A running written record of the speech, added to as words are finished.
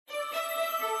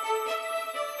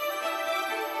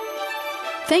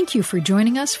Thank you for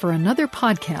joining us for another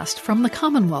podcast from the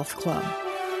Commonwealth Club.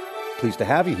 Pleased to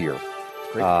have you here.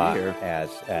 It's great to be here. As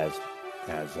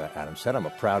Adam said, I'm a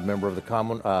proud member of the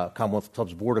Commonwealth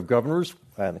Club's Board of Governors,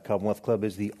 and the Commonwealth Club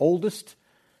is the oldest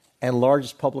and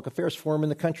largest public affairs forum in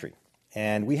the country.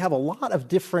 And we have a lot of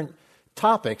different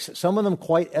topics, some of them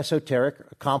quite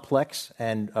esoteric, complex,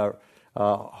 and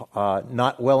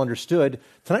not well understood.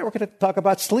 Tonight we're going to talk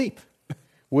about sleep,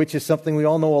 which is something we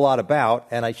all know a lot about.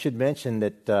 And I should mention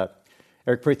that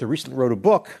Eric Prather recently wrote a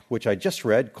book, which I just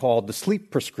read, called The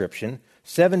Sleep Prescription,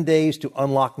 7 Days to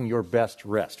Unlocking Your Best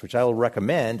Rest, which I will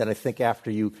recommend. And I think after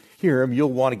you hear him,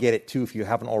 you'll want to get it too if you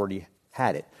haven't already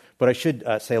had it. But I should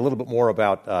say a little bit more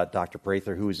about Dr.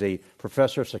 Prather, who is a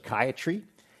professor of psychiatry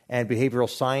and behavioral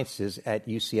sciences at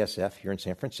UCSF here in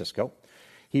San Francisco.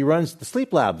 He runs the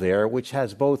sleep lab there, which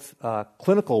has both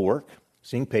clinical work,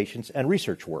 seeing patients, and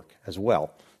research work as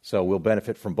well. So we'll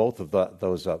benefit from both of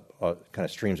those kind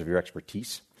of streams of your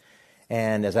expertise.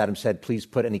 And as Adam said, please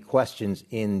put any questions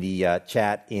in the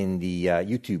chat in the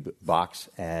YouTube box,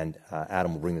 and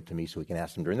Adam will bring them to me so we can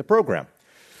ask them during the program.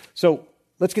 So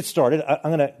let's get started.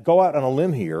 I'm going to go out on a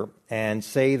limb here and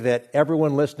say that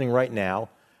everyone listening right now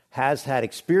has had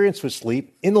experience with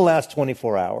sleep in the last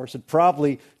 24 hours, and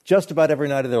probably just about every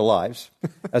night of their lives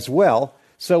as well.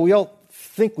 So we all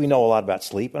think we know a lot about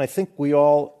sleep, and I think we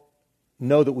all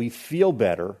know that we feel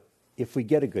better if we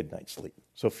get a good night's sleep.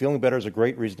 So feeling better is a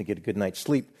great reason to get a good night's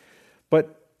sleep.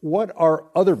 But what are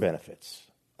other benefits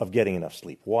of getting enough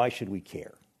sleep? Why should we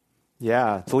care?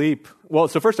 Yeah, sleep. Well,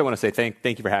 so first I want to say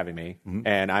thank you for having me. Mm-hmm.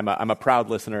 And I'm a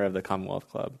proud listener of the Commonwealth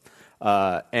Club.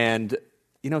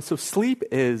 So sleep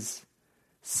is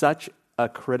such a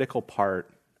critical part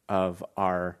of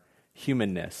our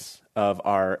humanness,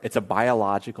 it's a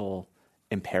biological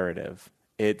imperative.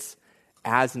 It's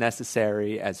as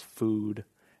necessary as food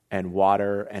and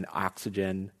water and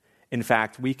oxygen. In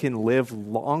fact, we can live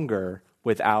longer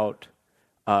without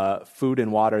food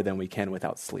and water than we can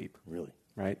without sleep. Really?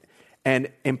 Right? And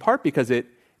in part because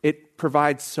it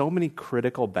provides so many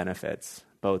critical benefits,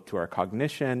 both to our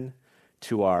cognition,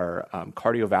 to our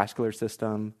cardiovascular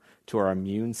system, to our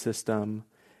immune system.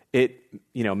 It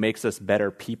makes us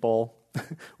better people.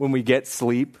 When we get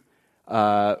sleep,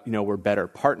 we're better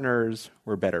partners,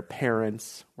 we're better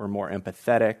parents, we're more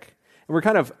empathetic, and we're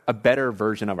kind of a better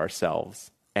version of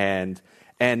ourselves. And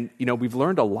we've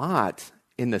learned a lot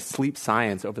in the sleep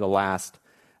science over the last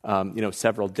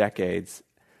several decades,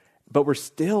 but we're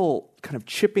still kind of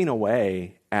chipping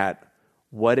away at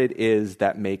what it is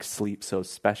that makes sleep so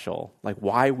special, like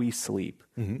why we sleep.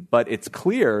 Mm-hmm. But it's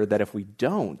clear that if we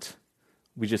don't,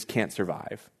 we just can't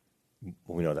survive.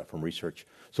 We know that from research.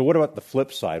 So what about the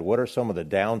flip side? What are some of the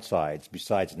downsides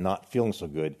besides not feeling so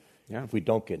good if we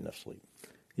don't get enough sleep?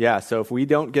 Yeah, so if we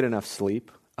don't get enough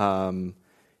sleep,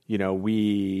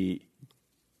 we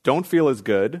don't feel as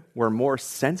good. We're more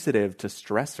sensitive to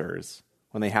stressors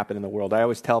when they happen in the world. I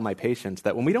always tell my patients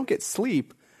that when we don't get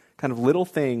sleep, kind of little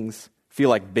things feel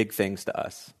like big things to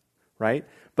us, right?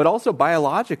 But also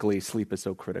biologically, sleep is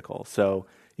so critical. So,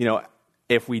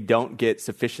 if we don't get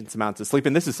sufficient amounts of sleep,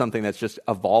 and this is something that's just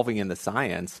evolving in the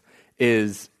science,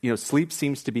 is, sleep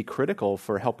seems to be critical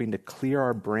for helping to clear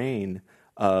our brain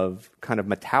of kind of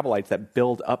metabolites that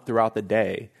build up throughout the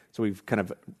day. So we've kind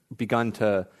of begun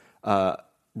to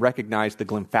recognize the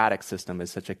glymphatic system as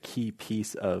such a key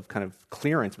piece of kind of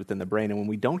clearance within the brain. And when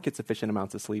we don't get sufficient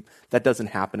amounts of sleep, that doesn't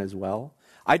happen as well.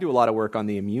 I do a lot of work on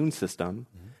the immune system.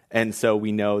 Mm-hmm. And so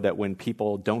we know that when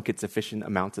people don't get sufficient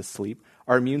amounts of sleep,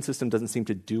 our immune system doesn't seem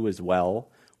to do as well.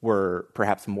 We're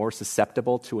perhaps more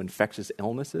susceptible to infectious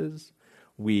illnesses.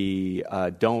 We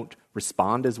don't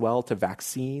respond as well to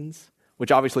vaccines,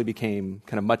 which obviously became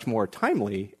kind of much more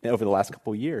timely over the last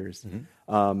couple of years.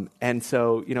 Mm-hmm. And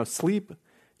so, sleep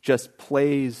just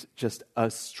plays just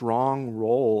a strong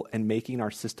role in making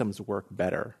our systems work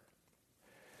better.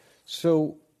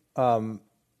 So,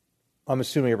 I'm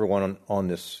assuming everyone on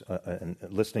this and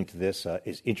listening to this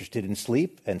is interested in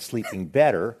sleep and sleeping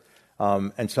better.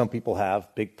 And some people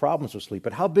have big problems with sleep.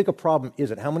 But how big a problem is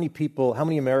it? How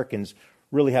many Americans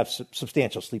really have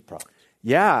substantial sleep problems?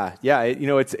 Yeah.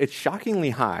 It's shockingly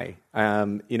high.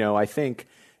 I think,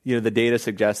 the data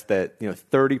suggests that,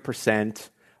 30%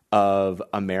 of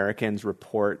Americans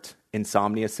report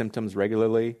insomnia symptoms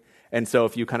regularly. And so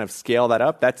if you kind of scale that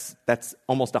up, that's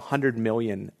almost 100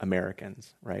 million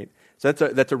Americans, right? So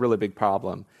that's a really big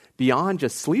problem. Beyond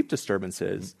just sleep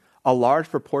disturbances, a large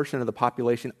proportion of the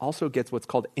population also gets what's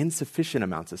called insufficient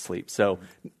amounts of sleep. So,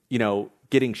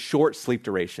 getting short sleep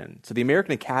duration. So the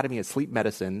American Academy of Sleep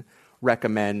Medicine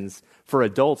recommends for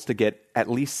adults to get at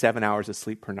least 7 hours of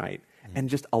sleep per night. And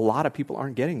just a lot of people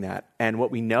aren't getting that. And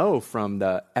what we know from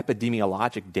the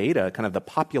epidemiologic data, kind of the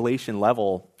population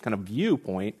level kind of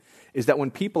viewpoint, is that when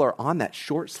people are on that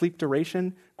short sleep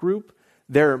duration group,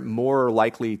 they're more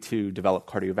likely to develop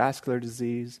cardiovascular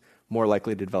disease, more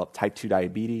likely to develop type 2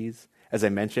 diabetes. As I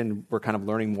mentioned, we're kind of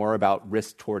learning more about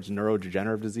risk towards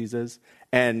neurodegenerative diseases.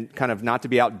 And kind of not to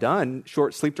be outdone,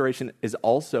 short sleep duration is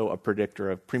also a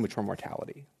predictor of premature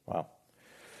mortality. Wow.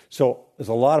 So there's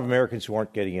a lot of Americans who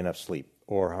aren't getting enough sleep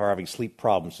or are having sleep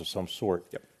problems of some sort.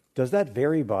 Yep. Does that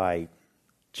vary by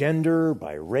gender,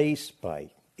 by race,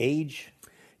 by age?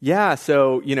 Yeah,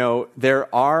 so,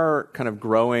 there are kind of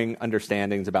growing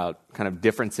understandings about kind of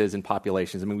differences in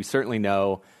populations. I mean, we certainly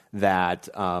know that,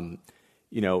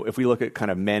 if we look at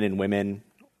kind of men and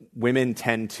women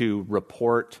tend to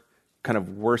report kind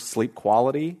of worse sleep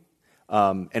quality.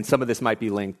 And some of this might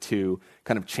be linked to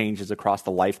kind of changes across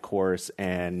the life course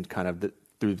and kind of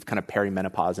through kind of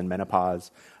perimenopause and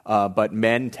menopause. But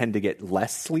men tend to get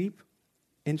less sleep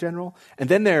in general. And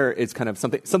then there is kind of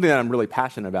something that I'm really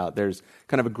passionate about. There's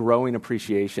kind of a growing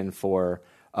appreciation for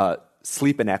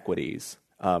sleep inequities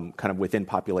kind of within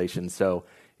populations. So,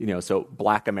 so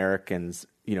Black Americans,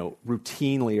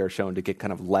 routinely are shown to get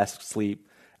kind of less sleep,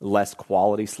 less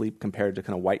quality sleep compared to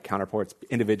kind of white counterparts,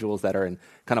 individuals that are in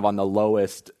kind of on the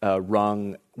lowest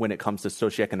rung when it comes to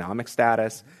socioeconomic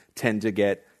status tend to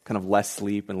get kind of less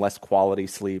sleep and less quality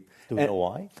sleep. Do we know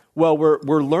why? Well,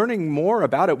 we're learning more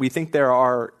about it. We think there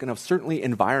are kind of certainly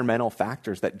environmental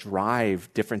factors that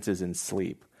drive differences in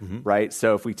sleep, right?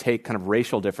 So if we take kind of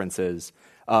racial differences,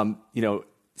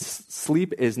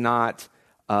 sleep is not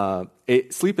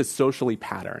sleep is socially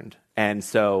patterned, and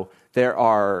so there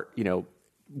are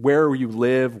where you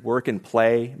live, work, and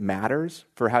play matters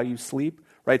for how you sleep,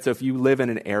 right? So if you live in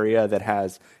an area that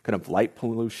has kind of light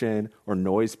pollution or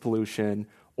noise pollution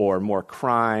or more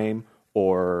crime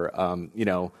or,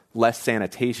 less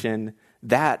sanitation,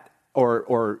 that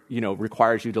or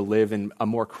requires you to live in a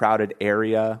more crowded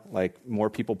area, like more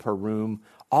people per room,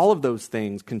 all of those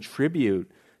things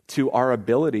contribute to our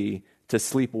ability to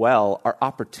sleep well, our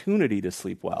opportunity to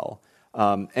sleep well.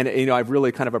 I've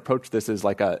really kind of approached this as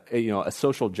like a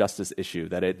social justice issue,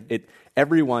 that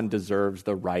everyone deserves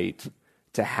the right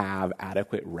to have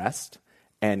adequate rest,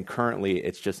 and currently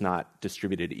it's just not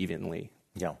distributed evenly.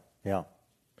 Yeah. Well,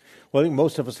 I think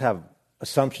most of us have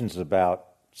assumptions about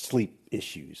sleep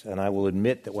issues, and I will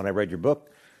admit that when I read your book,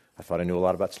 I thought I knew a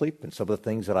lot about sleep, and some of the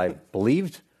things that I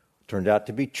believed turned out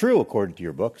to be true according to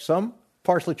your book. Some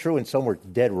partially true, and some were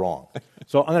dead wrong.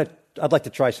 So I'd like to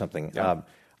try something. Yeah.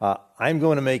 I'm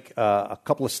going to make a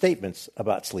couple of statements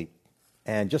about sleep.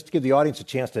 And just to give the audience a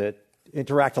chance to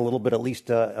interact a little bit, at least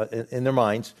in their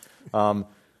minds,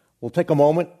 we'll take a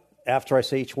moment after I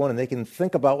say each one, and they can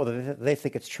think about whether they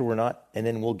think it's true or not, and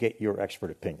then we'll get your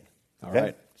expert opinion. Okay? All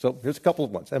right. So here's a couple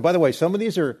of ones. And by the way, some of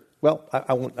these are, well,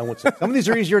 I won't say. Some of these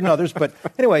are easier than others, but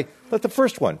anyway, but the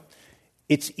first one.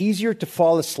 It's easier to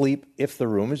fall asleep if the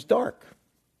room is dark.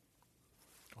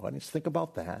 Oh, I didn't think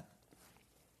about that.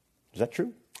 Is that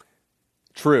true?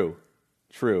 True.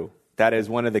 That is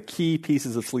one of the key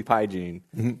pieces of sleep hygiene.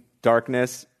 Mm-hmm.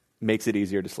 Darkness makes it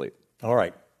easier to sleep. All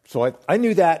right. So I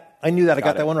knew that. I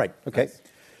got that one right. Okay. Nice.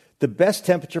 The best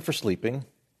temperature for sleeping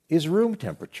is room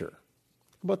temperature.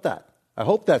 How about that? I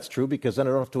hope that's true, because then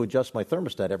I don't have to adjust my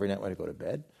thermostat every night when I go to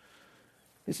bed.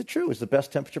 Is it true? Is the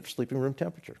best temperature for sleeping room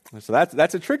temperature? So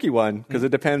that's a tricky one, because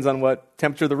it depends on what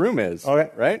temperature the room is. All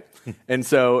right. Right? And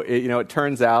so it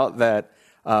turns out that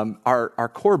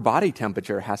our core body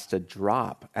temperature has to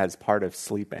drop as part of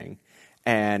sleeping.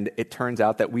 And it turns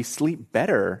out that we sleep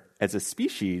better as a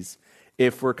species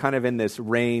if we're kind of in this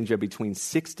range of between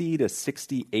 60 to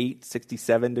 68,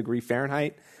 67 degree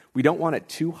Fahrenheit. We don't want it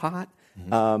too hot.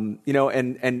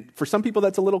 Mm-hmm. And for some people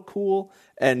that's a little cool.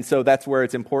 And so that's where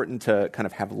it's important to kind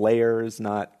of have layers,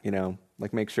 not,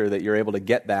 make sure that you're able to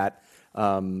get that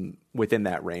within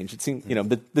that range. It seems,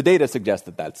 the data suggests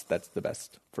that that's the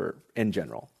best for in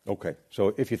general. Okay.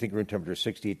 So if you think room temperature is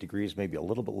 68 degrees, maybe a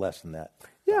little bit less than that.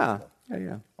 Yeah.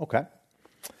 Okay.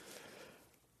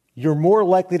 You're more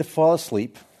likely to fall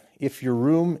asleep if your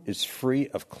room is free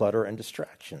of clutter and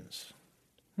distractions.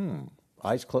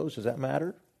 Eyes closed, does that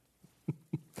matter?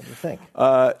 What do you think?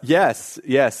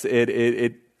 Yes.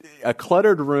 A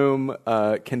cluttered room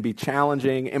can be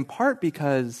challenging, in part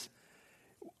because,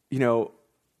 you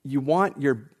want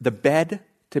the bed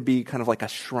to be kind of like a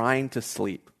shrine to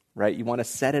sleep, right? You want to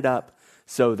set it up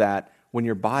so that when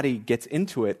your body gets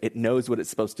into it, it knows what it's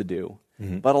supposed to do.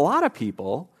 Mm-hmm. But a lot of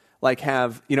people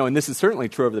have, and this is certainly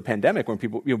true over the pandemic when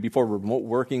people, before remote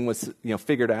working was,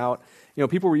 figured out,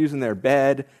 people were using their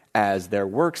bed as their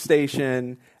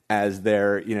workstation, as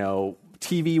their,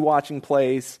 TV watching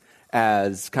place,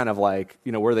 as kind of like,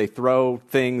 where they throw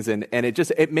things, and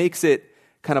it makes it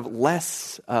kind of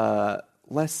less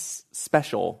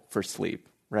special for sleep,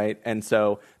 right? And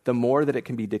so the more that it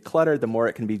can be decluttered, the more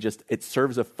it can be it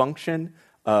serves a function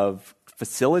of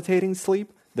facilitating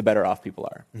sleep, the better off people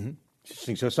are. Mm-hmm.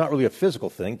 Interesting. So it's not really a physical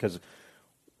thing, because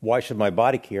why should my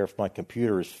body care if my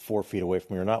computer is 4 feet away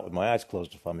from me or not with my eyes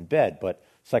closed if I'm in bed? But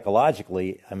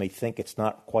psychologically, I may think it's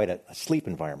not quite a sleep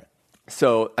environment.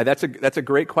 So that's a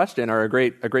great question, or a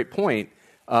great point.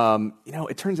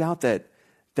 It turns out that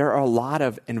there are a lot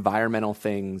of environmental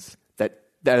things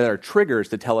that are triggers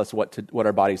to tell us what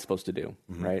our body's supposed to do,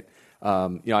 mm-hmm. right?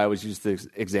 I always use this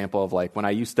example of like when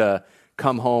I used to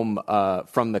come home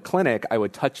from the clinic, I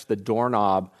would touch the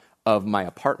doorknob of my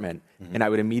apartment, mm-hmm. and I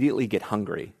would immediately get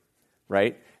hungry,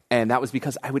 right? And that was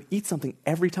because I would eat something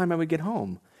every time I would get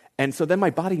home. And so then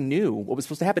my body knew what was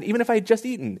supposed to happen. Even if I had just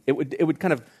eaten, it would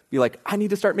kind of be like, I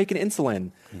need to start making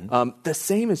insulin. Mm-hmm. The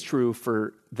same is true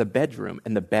for the bedroom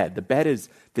and the bed. The bed is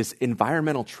this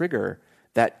environmental trigger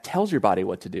that tells your body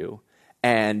what to do.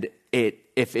 And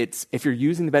if you're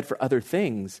using the bed for other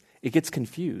things, it gets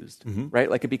confused, mm-hmm. right?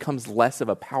 Like it becomes less of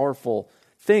a powerful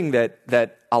thing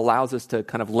that allows us to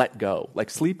kind of let go.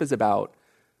 Like sleep is about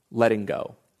letting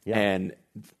go. Yeah. And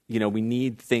we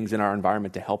need things in our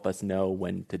environment to help us know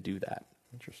when to do that.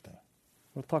 Interesting.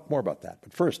 We'll talk more about that.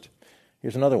 But first,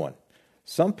 here's another one.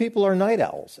 Some people are night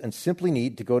owls and simply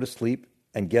need to go to sleep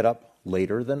and get up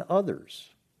later than others.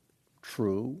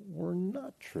 True or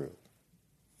not true?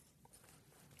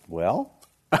 Well,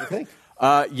 what do you think?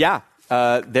 Yeah.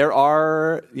 There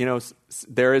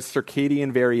is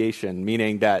circadian variation,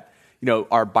 meaning that,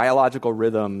 our biological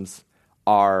rhythms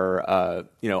are,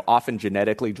 often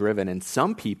genetically driven, and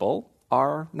some people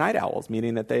are night owls,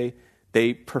 meaning that their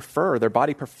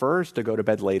body prefers to go to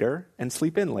bed later and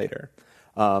sleep in later.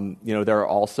 There are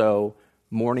also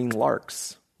morning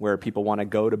larks where people want to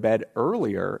go to bed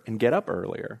earlier and get up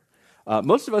earlier.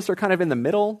 Most of us are kind of in the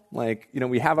middle,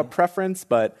 we have a preference,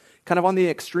 but kind of on the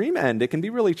extreme end, it can be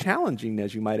really challenging,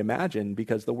 as you might imagine,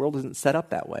 because the world isn't set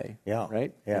up that way. Yeah.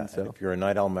 Right? Yeah. And if you're a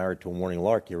night owl married to a morning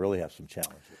lark, you really have some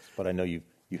challenges. But I know you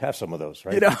have some of those,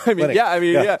 right? Yeah.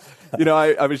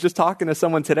 I was just talking to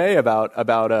someone today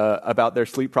about their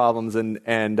sleep problems, and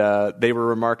they were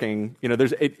remarking,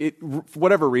 there's for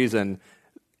whatever reason,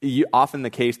 often the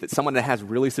case that someone that has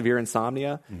really severe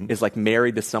insomnia mm-hmm. is like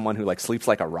married to someone who like sleeps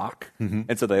like a rock, mm-hmm.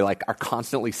 and so they like are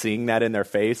constantly seeing that in their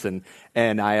face.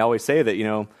 And I always say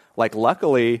that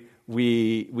luckily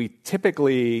we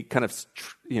typically kind of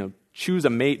choose a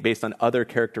mate based on other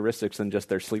characteristics than just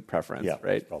their sleep preference,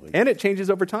 right? And it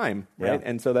changes over time, right? Yeah.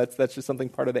 And so that's just something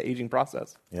part of the aging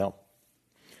process. Yeah. All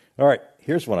right.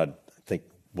 Here's one I think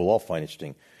we'll all find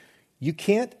interesting. You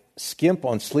can't skimp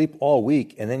on sleep all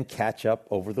week and then catch up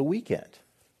over the weekend.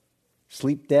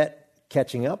 Sleep debt,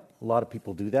 catching up. A lot of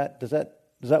people do that. Does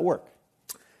that work?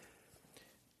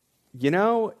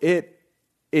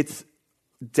 It's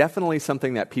definitely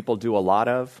something that people do a lot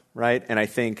of, right? And I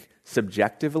think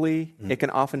subjectively, it can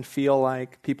often feel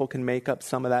like people can make up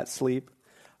some of that sleep.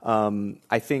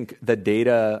 I think the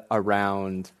data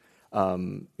around,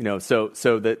 so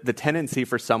the tendency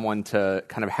for someone to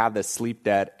kind of have this sleep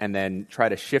debt and then try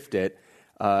to shift it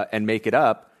and make it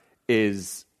up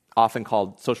is often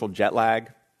called social jet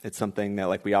lag. It's something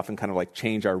that we often kind of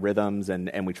change our rhythms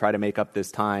and we try to make up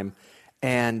this time.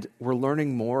 And we're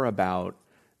learning more about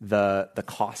the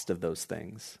cost of those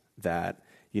things, that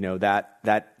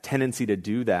that tendency to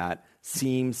do that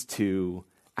seems to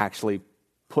actually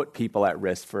put people at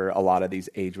risk for a lot of these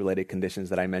age-related conditions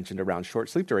that I mentioned around short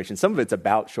sleep duration. Some of it's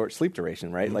about short sleep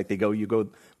duration, right? Mm-hmm. You go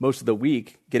most of the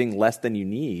week getting less than you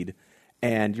need,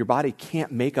 and your body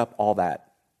can't make up all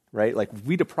that, right? Like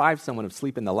we deprive someone of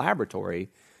sleep in the laboratory,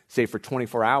 say for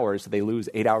 24 hours, so they lose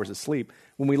 8 hours of sleep.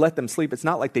 When we let them sleep, it's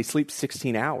not like they sleep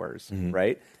 16 hours, mm-hmm.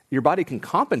 right? Your body can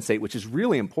compensate, which is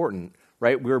really important,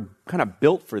 right? We're kind of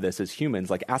built for this as humans.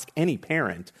 Like ask any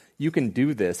parent, you can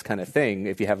do this kind of thing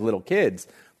if you have little kids.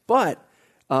 But,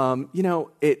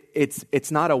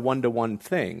 it's not a one-to-one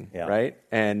thing, right?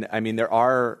 And I mean, there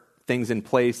are things in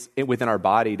place within our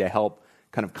body to help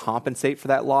kind of compensate for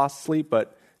that lost sleep.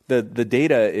 But the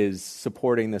data is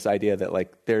supporting this idea that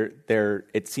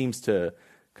it seems to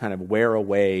kind of wear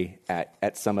away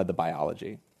at some of the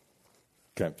biology.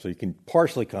 Okay, so you can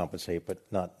partially compensate, but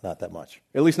not that much.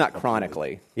 At least not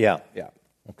chronically. Yeah.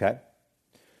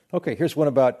 Okay, here's one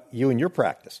about you and your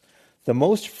practice. The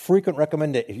most frequent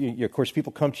recommendation, of course,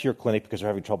 people come to your clinic because they're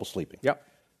having trouble sleeping. Yep.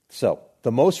 So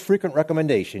the most frequent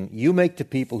recommendation you make to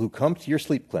people who come to your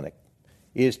sleep clinic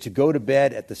is to go to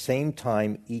bed at the same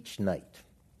time each night.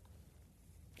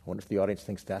 I wonder if the audience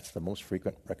thinks that's the most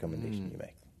frequent recommendation you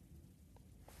make.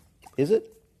 Is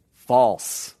it?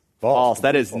 False.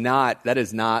 That is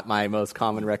not my most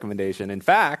common recommendation. In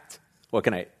fact, what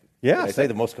can I... Yeah, say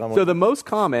the most common. So the most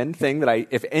common thing that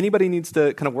if anybody needs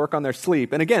to kind of work on their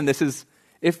sleep, and again, this is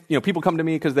if people come to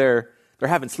me because they're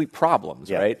having sleep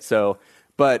problems, right? So,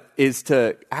 but is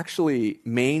to actually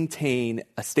maintain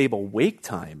a stable wake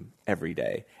time every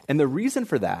day. And the reason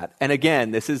for that, and again,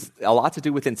 this is a lot to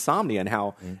do with insomnia and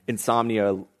how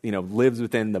insomnia, lives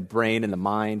within the brain and the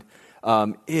mind,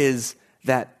 is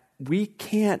that we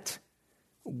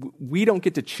don't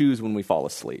get to choose when we fall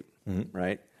asleep,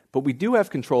 right? But we do have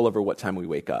control over what time we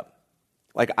wake up.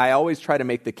 Like I always try to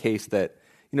make the case that,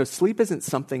 sleep isn't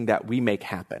something that we make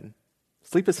happen.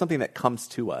 Sleep is something that comes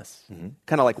to us,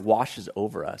 kind of like washes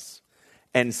over us.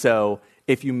 And so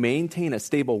if you maintain a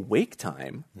stable wake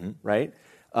time, right,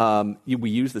 we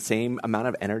use the same amount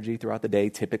of energy throughout the day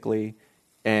typically.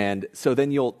 And so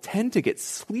then you'll tend to get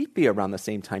sleepy around the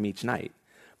same time each night.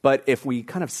 But if we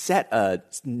kind of set a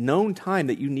known time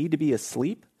that you need to be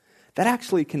asleep, that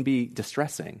actually can be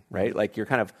distressing, right? Like you're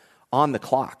kind of on the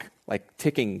clock, like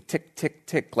ticking, tick, tick,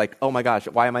 tick, like, oh my gosh,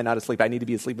 why am I not asleep? I need to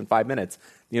be asleep in 5 minutes.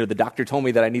 The doctor told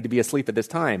me that I need to be asleep at this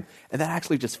time. And that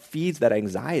actually just feeds that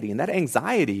anxiety. And that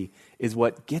anxiety is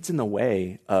what gets in the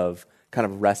way of kind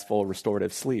of restful,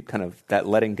 restorative sleep, kind of that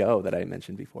letting go that I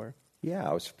mentioned before. Yeah,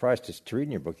 I was surprised to read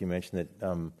in your book, you mentioned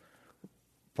that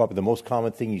probably the most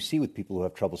common thing you see with people who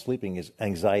have trouble sleeping is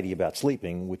anxiety about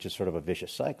sleeping, which is sort of a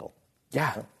vicious cycle.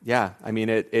 Yeah. I mean,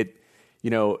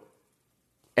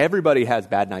 everybody has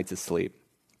bad nights of sleep,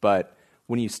 but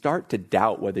when you start to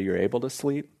doubt whether you're able to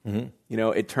sleep,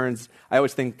 it turns. I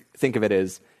always think of it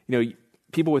as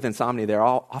people with insomnia. They're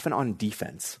all often on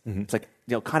defense. It's like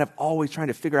kind of always trying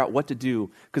to figure out what to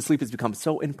do because sleep has become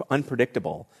so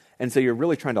unpredictable, and so you're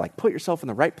really trying to like put yourself in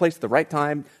the right place at the right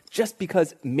time, just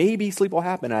because maybe sleep will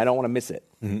happen and I don't want to miss it.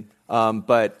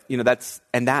 But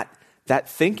that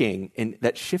thinking and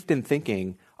that shift in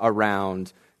thinking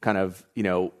around kind of,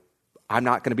 I'm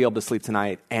not going to be able to sleep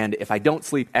tonight, and if I don't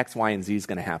sleep, X, Y, and Z is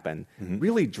going to happen,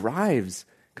 really drives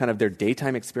kind of their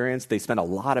daytime experience. They spend a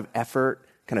lot of effort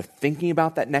kind of thinking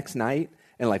about that next night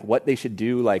and like what they should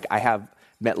do. Like I have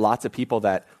met lots of people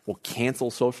that will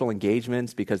cancel social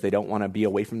engagements because they don't want to be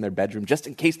away from their bedroom just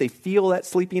in case they feel that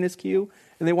sleepiness cue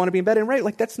and they want to be in bed. And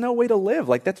like that's no way to live.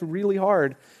 Like that's really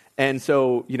hard. And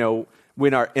so,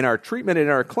 when in our treatment in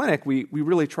our clinic, we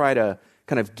really try to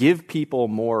kind of give people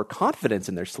more confidence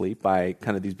in their sleep by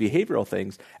kind of these behavioral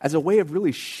things as a way of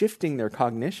really shifting their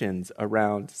cognitions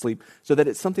around sleep so that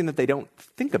it's something that they don't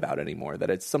think about anymore, that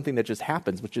it's something that just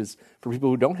happens, which is for people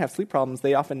who don't have sleep problems,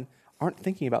 they often aren't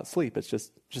thinking about sleep. It's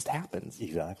just happens.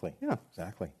 Exactly. Yeah.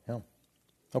 Exactly. Yeah.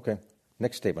 Okay.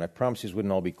 Next statement. I promise these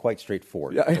wouldn't all be quite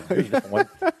straightforward. Yeah. So here's a different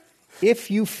one.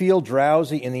 If you feel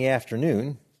drowsy in the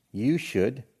afternoon, you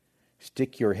should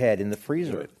stick your head in the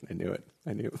freezer. I knew it.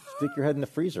 Stick your head in the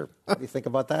freezer. What do you think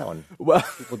about that one? Well,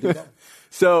 people do that.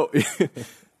 So,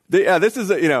 this is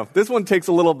this one takes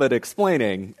a little bit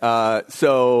explaining. In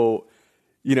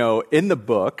the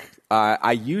book,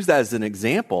 I use that as an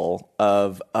example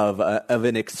of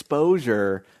an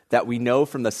exposure that we know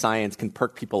from the science can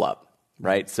perk people up,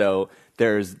 right? So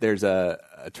there's a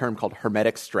term called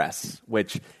hermetic stress,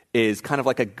 which is kind of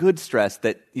like a good stress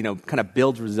that, kind of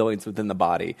builds resilience within the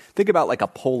body. Think about like a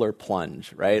polar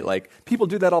plunge, right? Like people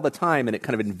do that all the time and it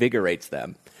kind of invigorates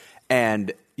them.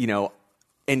 And,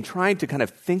 in trying to kind of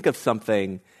think of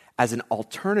something as an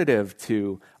alternative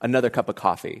to another cup of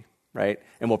coffee, right?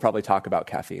 And we'll probably talk about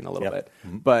caffeine a little bit.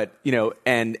 But,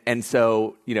 and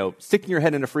so, sticking your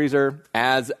head in a freezer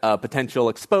as a potential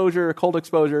exposure, cold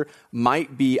exposure,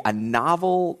 might be a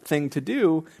novel thing to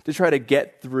do to try to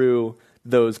get through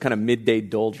those kind of midday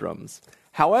doldrums.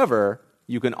 However,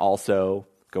 you can also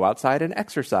go outside and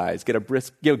exercise, get a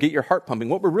brisk, get your heart pumping.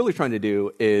 What we're really trying to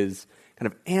do is kind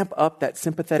of amp up that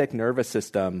sympathetic nervous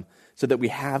system so that we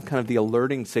have kind of the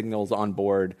alerting signals on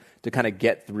board to kind of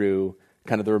get through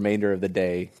kind of the remainder of the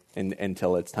day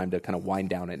until it's time to kind of wind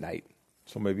down at night.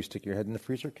 So maybe stick your head in the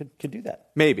freezer could do that.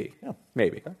 Maybe. Yeah.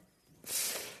 Maybe. Okay.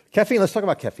 Caffeine, let's talk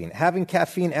about caffeine. Having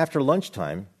caffeine after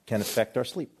lunchtime can affect our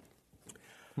sleep.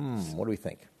 What do we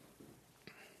think?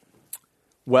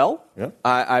 Well,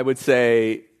 I would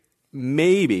say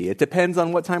maybe. It depends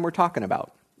on what time we're talking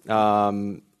about.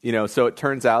 So it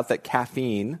turns out that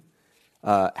caffeine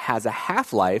has a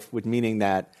half-life, which meaning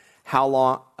that how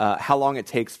long it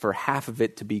takes for half of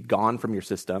it to be gone from your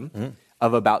system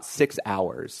of about 6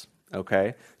 hours.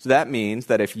 Okay, so that means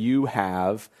that if you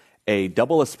have a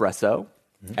double espresso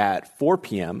at 4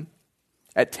 p.m.,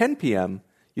 at 10 p.m.,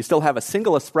 you still have a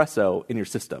single espresso in your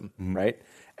system, right?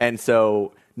 And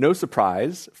so no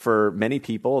surprise for many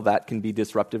people that can be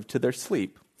disruptive to their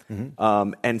sleep.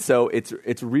 And so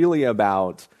it's really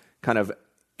about kind of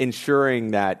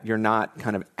ensuring that you're not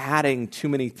kind of adding too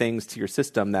many things to your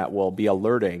system that will be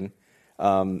alerting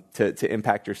to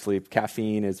impact your sleep.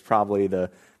 Caffeine is probably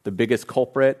the biggest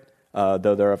culprit,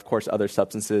 though there are, of course, other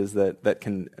substances that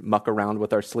can muck around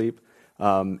with our sleep.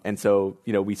 And so,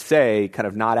 we say kind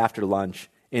of not after lunch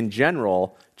in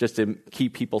general, just to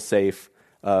keep people safe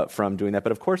from doing that.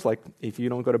 But of course, like if you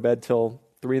don't go to bed till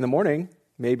 3 a.m,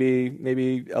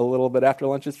 maybe a little bit after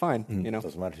lunch is fine.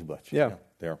 Doesn't matter too much. Yeah.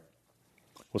 There.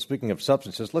 Well, speaking of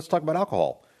substances, let's talk about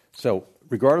alcohol. So,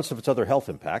 regardless of its other health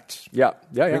impacts,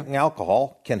 drinking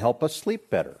alcohol can help us sleep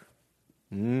better.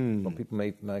 Some people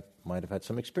might have had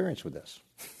some experience with this.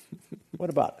 What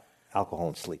about alcohol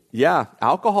and sleep? Yeah,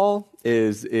 alcohol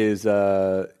is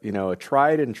a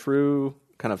tried and true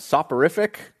kind of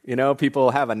soporific.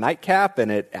 People have a nightcap,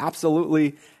 and it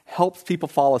absolutely helps people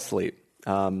fall asleep.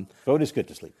 So it is good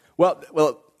to sleep.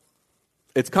 Well,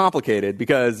 it's complicated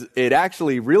because it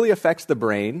actually really affects the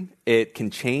brain. It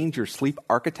can change your sleep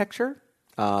architecture.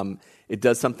 It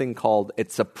does something called,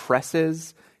 it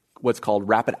suppresses what's called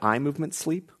rapid eye movement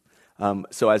sleep.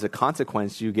 So as a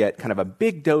consequence, you get kind of a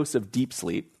big dose of deep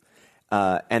sleep.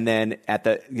 And then at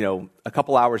a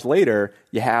couple hours later,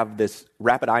 you have this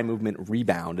rapid eye movement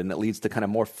rebound, and it leads to kind of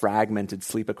more fragmented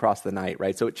sleep across the night,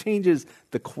 right? So it changes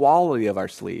the quality of our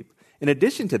sleep. In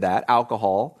addition to that,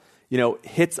 alcohol,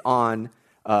 hits on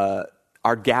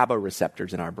our GABA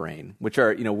receptors in our brain, which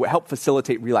are, help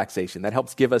facilitate relaxation. That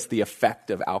helps give us the effect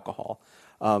of alcohol.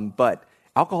 But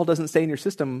alcohol doesn't stay in your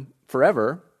system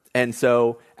forever. And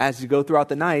so as you go throughout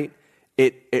the night,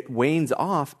 it wanes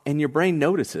off and your brain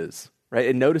notices, right?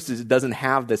 It notices it doesn't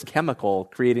have this chemical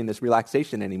creating this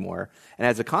relaxation anymore. And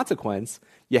as a consequence,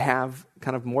 you have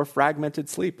kind of more fragmented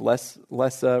sleep, less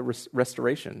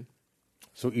restoration.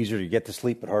 So easier to get to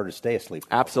sleep, but harder to stay asleep.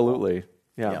 Absolutely.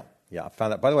 Yeah. I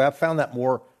found that. By the way, I've found that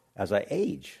more as I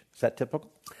age. Is that typical?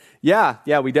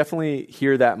 Yeah, we definitely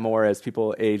hear that more as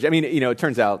people age. I mean, it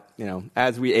turns out,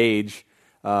 as we age,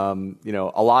 a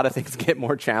lot of things get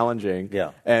more challenging.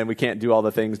 Yeah. And we can't do all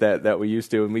the things that we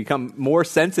used to, and we become more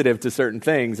sensitive to certain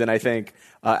things. And I think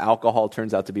alcohol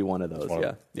turns out to be one of those.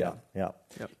 Yeah.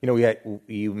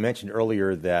 You mentioned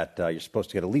earlier that you're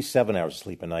supposed to get at least 7 hours of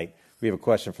sleep a night. We have a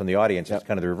question from the audience. It's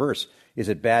kind of the reverse. Is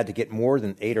it bad to get more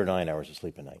than 8 or 9 hours of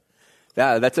sleep a night?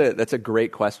 Yeah, that's a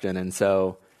great question. And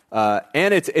so,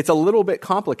 and it's a little bit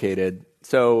complicated.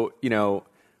 So,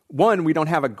 one, we don't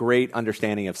have a great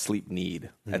understanding of sleep need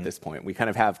at this point. We kind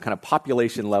of have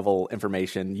population level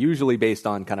information, usually based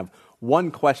on kind of one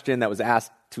question that was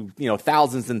asked to,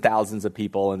 thousands and thousands of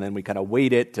people, and then we kind of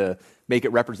weight it to make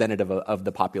it representative of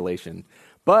the population.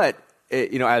 But,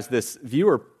 as this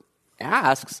viewer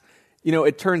asks,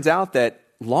 it turns out that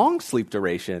long sleep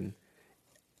duration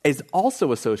is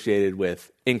also associated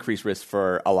with increased risk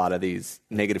for a lot of these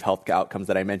negative health outcomes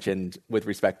that I mentioned with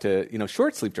respect to,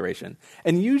 short sleep duration.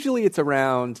 And usually it's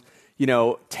around,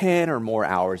 10 or more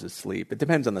hours of sleep. It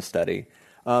depends on the study.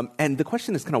 And the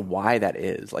question is kind of why that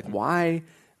is. Like, why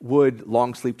would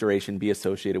long sleep duration be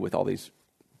associated with all these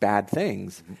bad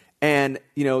things? And,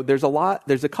 there's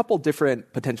a couple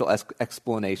different potential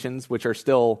explanations which are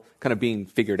still kind of being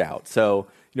figured out. So,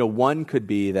 one could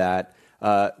be that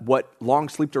what long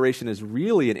sleep duration is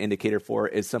really an indicator for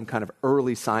is some kind of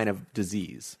early sign of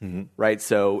disease, right?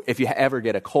 So if you ever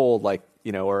get a cold, like,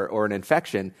 or an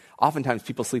infection, oftentimes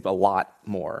people sleep a lot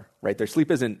more, right? Their sleep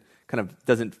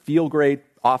doesn't feel great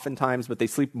oftentimes, but they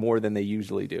sleep more than they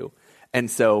usually do.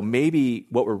 And so maybe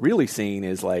what we're really seeing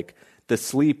is like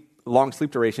long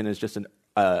sleep duration is just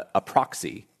a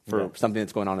proxy for something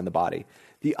that's going on in the body.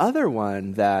 The other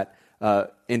one that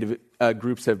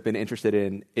groups have been interested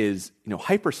in is,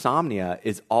 hypersomnia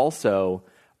is also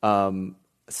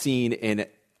seen in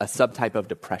a subtype of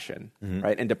depression,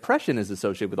 right? And depression is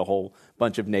associated with a whole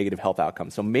bunch of negative health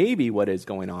outcomes. So maybe what is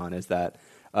going on is that,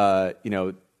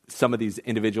 some of these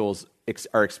individuals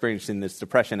are experiencing this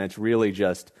depression. And it's really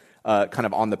just kind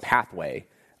of on the pathway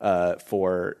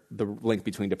for the link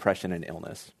between depression and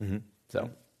illness. So,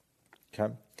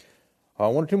 okay,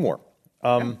 one or two more.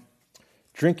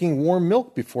 Drinking warm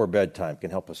milk before bedtime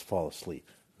can help us fall asleep,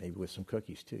 maybe with some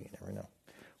cookies too. You never know.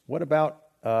 What about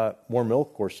warm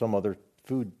milk or some other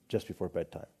food just before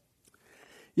bedtime?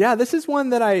 Yeah, this is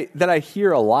one that I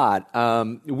hear a lot.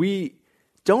 We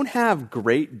don't have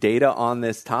great data on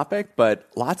this topic, but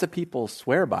lots of people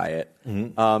swear by it.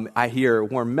 I hear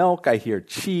warm milk, I hear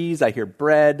cheese, I hear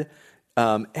bread,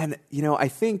 and I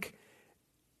think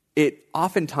it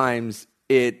oftentimes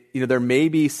there may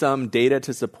be some data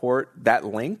to support that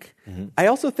link. I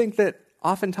also think that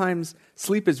oftentimes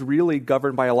sleep is really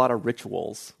governed by a lot of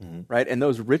rituals, right? And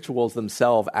those rituals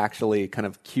themselves actually kind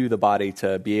of cue the body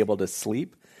to be able to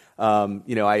sleep.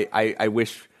 I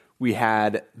wish we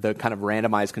had the kind of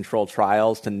randomized controlled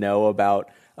trials to know about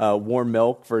warm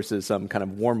milk versus some kind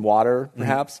of warm water,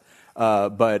 perhaps.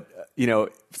 But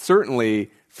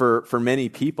certainly for many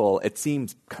people, it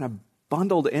seems kind of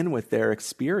bundled in with their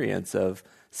experience of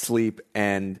sleep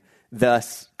and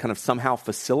thus kind of somehow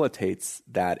facilitates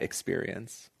that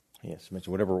experience. Yes,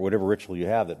 mention whatever ritual you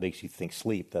have that makes you think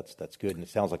sleep. That's good. And it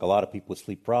sounds like a lot of people with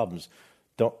sleep problems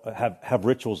don't have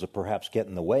rituals that perhaps get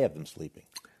in the way of them sleeping.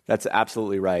 That's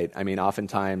absolutely right. I mean,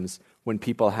 oftentimes when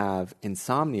people have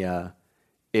insomnia,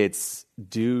 it's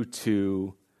due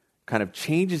to kind of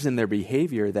changes in their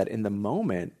behavior that in the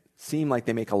moment seem like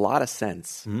they make a lot of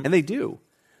sense, and they do.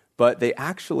 But they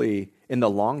actually, in the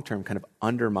long term, kind of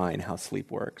undermine how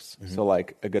sleep works. So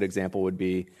like a good example would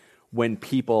be when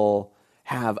people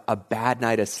have a bad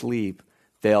night of sleep,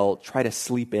 they'll try to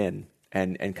sleep in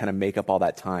and kind of make up all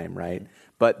that time, right?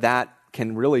 But that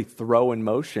can really throw in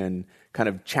motion kind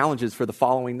of challenges for the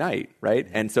following night, right?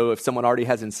 And so if someone already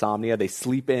has insomnia, they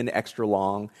sleep in extra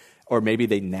long, or maybe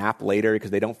they nap later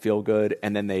because they don't feel good,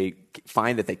 and then they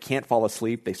find that they can't fall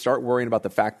asleep. They start worrying about the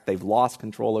fact that they've lost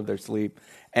control of their sleep,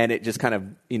 and it just kind of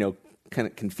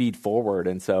can feed forward.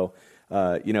 And so,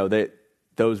 that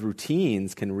those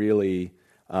routines can really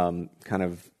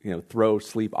throw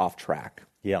sleep off track.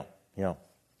 Yeah. All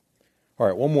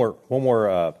right, one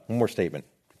more statement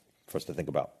for us to think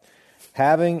about.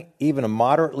 Having even a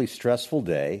moderately stressful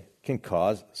day can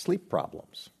cause sleep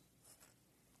problems.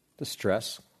 Does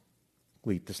stress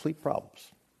lead to sleep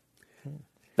problems?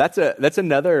 That's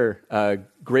another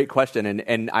great question,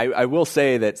 and I will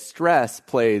say that stress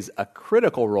plays a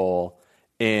critical role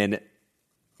in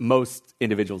most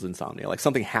individuals' insomnia. Like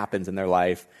something happens in their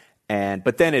life,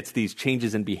 but then it's these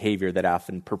changes in behavior that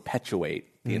often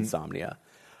perpetuate the insomnia.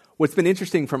 What's been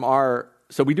interesting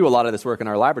so we do a lot of this work in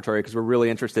our laboratory because we're really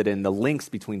interested in the links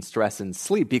between stress and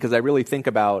sleep, because I really think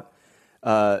about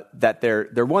that they're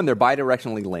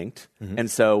bidirectionally linked. And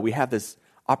so we have this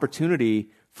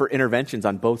opportunity for interventions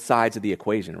on both sides of the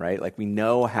equation, right? Like we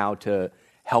know how to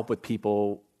help with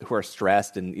people who are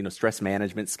stressed and, stress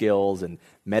management skills and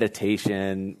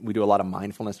meditation. We do a lot of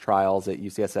mindfulness trials at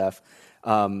UCSF.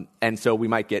 And so we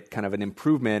might get kind of an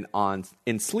improvement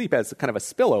in sleep as kind of a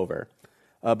spillover.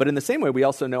 But in the same way, we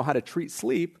also know how to treat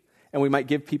sleep, and we might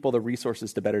give people the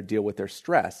resources to better deal with their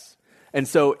stress. And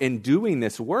so in doing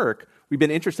this work, we've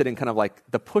been interested in kind of like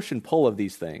the push and pull of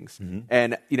these things.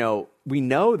 And, we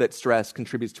know that stress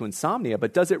contributes to insomnia,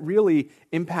 but does it really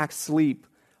impact sleep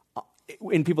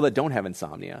in people that don't have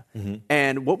insomnia?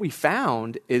 And what we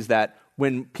found is that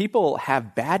when people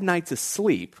have bad nights of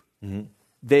sleep,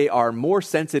 they are more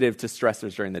sensitive to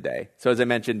stressors during the day. So as I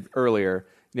mentioned earlier,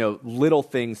 little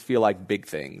things feel like big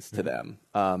things to them.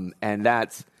 And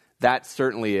that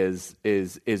certainly is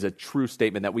a true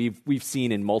statement that we've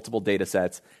seen in multiple data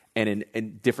sets and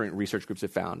in different research groups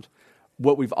have found.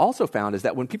 What we've also found is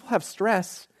that when people have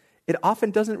stress, it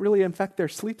often doesn't really affect their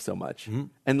sleep so much,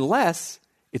 unless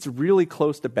it's really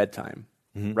close to bedtime,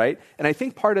 right? And I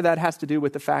think part of that has to do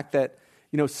with the fact that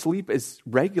sleep is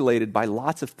regulated by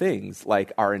lots of things,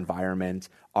 like our environment,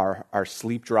 our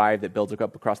sleep drive that builds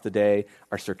up across the day,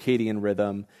 our circadian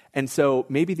rhythm. And so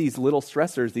maybe these little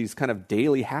stressors, these kind of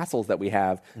daily hassles that we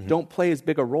have, don't play as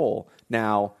big a role.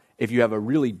 Now, if you have a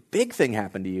really big thing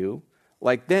happen to you,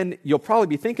 then you'll probably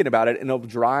be thinking about it, and it'll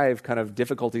drive kind of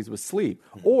difficulties with sleep.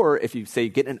 Or if you say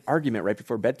get in an argument right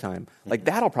before bedtime,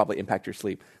 that'll probably impact your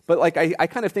sleep. But I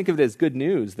kind of think of it as good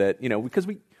news that, because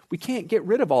we can't get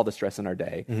rid of all the stress in our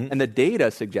day. And the data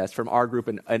suggests from our group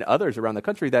and others around the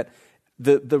country that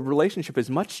the relationship is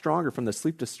much stronger from the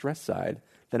sleep to stress side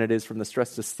than it is from the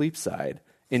stress to sleep side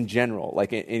in general,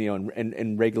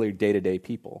 in regular day-to-day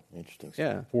people. Interesting.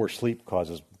 Yeah. Poor sleep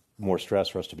causes more stress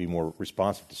for us to be more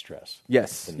responsive to stress.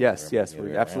 Yes.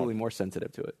 We're absolutely more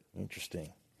sensitive to it.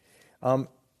 Interesting.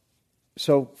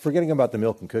 So forgetting about the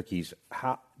milk and cookies,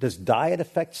 does diet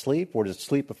affect sleep, or does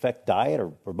sleep affect diet,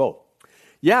 or both?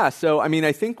 Yeah, so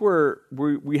I think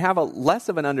we have a less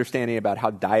of an understanding about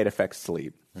how diet affects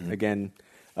sleep. Again,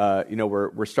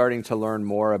 we're starting to learn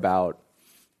more about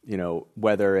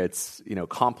whether it's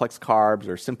complex carbs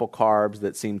or simple carbs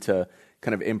that seem to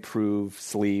kind of improve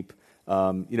sleep.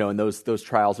 And those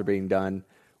trials are being done.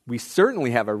 We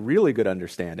certainly have a really good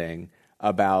understanding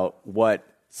about what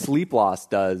sleep loss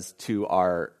does to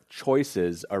our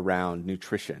choices around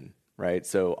nutrition, right?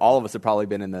 So all of us have probably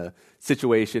been in the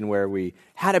situation where we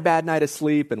had a bad night of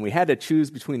sleep and we had to choose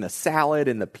between the salad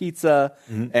and the pizza,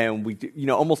 and we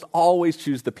almost always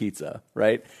choose the pizza,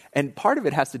 right? And part of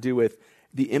it has to do with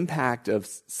the impact of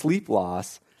sleep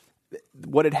loss,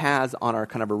 what it has on our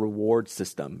kind of a reward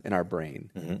system in our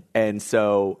brain. And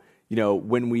so,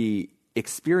 when we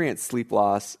experience sleep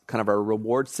loss, kind of our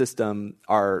reward system,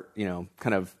 our,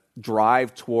 kind of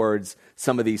drive towards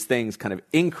some of these things kind of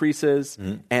increases,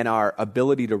 and our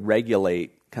ability to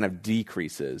regulate kind of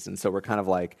decreases. And so we're kind of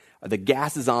like, the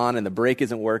gas is on and the brake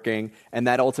isn't working, and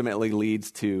that ultimately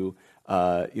leads to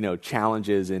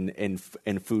challenges in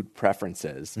food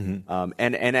preferences,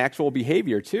 and actual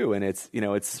behavior too. And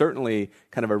it's certainly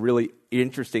kind of a really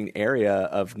interesting area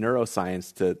of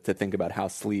neuroscience to think about how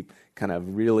sleep kind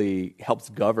of really helps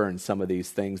govern some of these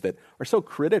things that are so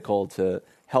critical to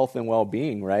health and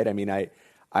well-being, right? I mean,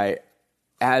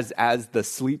 as the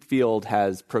sleep field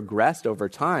has progressed over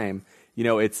time,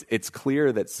 it's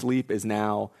clear that sleep is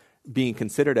now being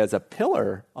considered as a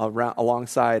pillar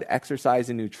alongside exercise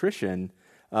and nutrition,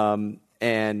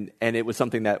 and it was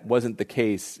something that wasn't the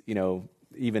case,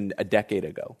 even a decade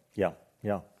ago. Yeah.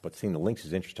 But seeing the links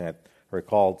is interesting. I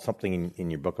recall something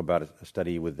in your book about a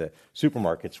study with the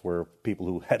supermarkets where people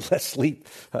who had less sleep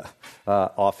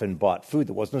often bought food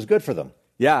that wasn't as good for them.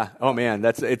 Yeah. Oh man,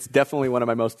 it's definitely one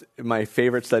of my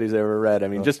favorite studies I ever read. I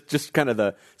mean, just kind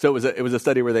of so it was a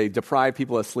study where they deprived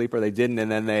people of sleep or they didn't,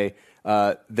 and then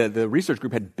the research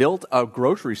group had built a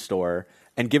grocery store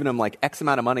and given them like X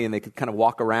amount of money, and they could kind of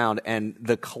walk around, and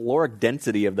the caloric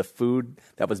density of the food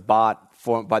that was bought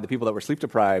by the people that were sleep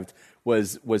deprived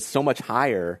was so much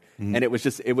higher. And it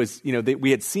was we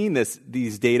had seen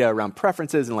these data around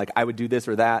preferences and like I would do this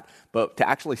or that, but to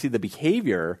actually see the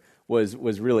behavior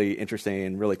was really interesting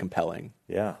and really compelling.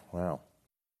 Yeah, wow.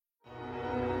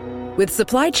 With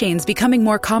supply chains becoming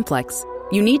more complex,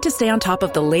 you need to stay on top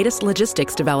of the latest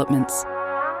logistics developments.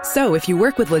 So if you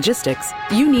work with logistics,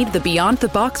 you need the Beyond the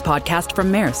Box podcast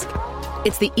from Maersk.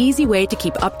 It's the easy way to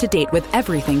keep up to date with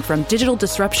everything from digital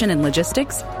disruption in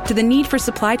logistics to the need for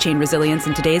supply chain resilience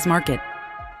in today's market.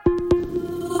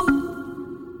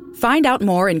 Find out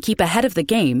more and keep ahead of the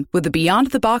game with the Beyond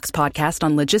the Box podcast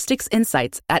on logistics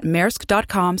insights at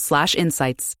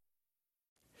maersk.com/insights.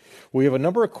 We have a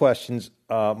number of questions,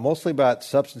 mostly about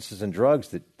substances and drugs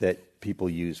that people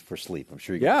use for sleep. I'm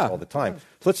sure you get this all the time.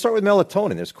 So let's start with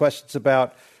melatonin. There's questions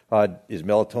about, is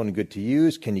melatonin good to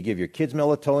use? Can you give your kids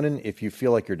melatonin? If you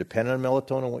feel like you're dependent on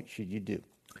melatonin, what should you do?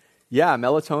 Yeah,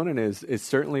 melatonin is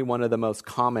certainly one of the most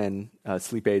common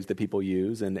sleep aids that people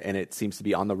use, and it seems to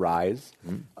be on the rise.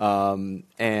 And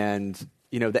the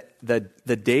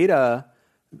data,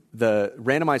 the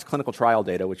randomized clinical trial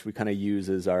data, which we kind of use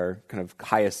as our kind of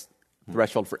highest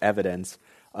threshold for evidence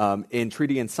in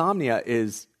treating insomnia,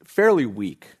 is fairly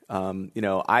weak.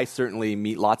 I certainly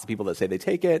meet lots of people that say they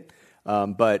take it,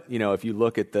 but if you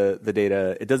look at the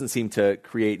data, it doesn't seem to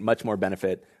create much more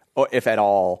benefit, or if at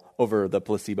all, over the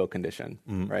placebo condition,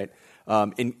 right?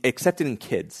 Except in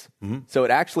kids. So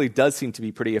it actually does seem to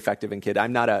be pretty effective in kids.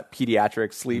 I'm not a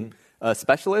pediatric sleep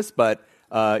specialist, but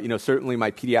certainly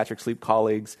my pediatric sleep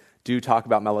colleagues do talk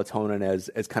about melatonin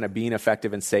as kind of being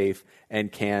effective and safe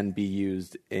and can be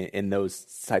used in those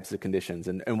types of conditions.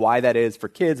 And why that is for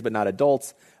kids but not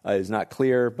adults is not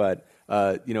clear, but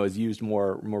is used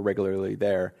more regularly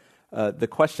there. The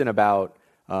question about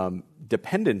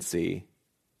dependency,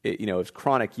 it's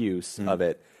chronic use of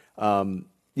it.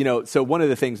 So one of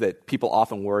the things that people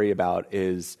often worry about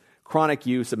is chronic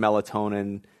use of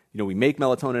melatonin. We make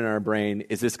melatonin in our brain.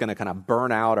 Is this going to kind of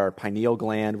burn out our pineal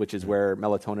gland, which is where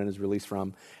melatonin is released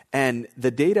from? And the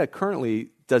data currently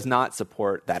does not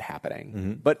support that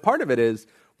happening. But part of it is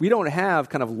we don't have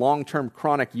kind of long-term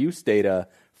chronic use data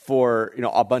for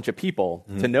a bunch of people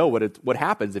to know what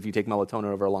happens if you take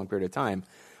melatonin over a long period of time.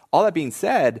 All that being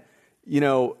said,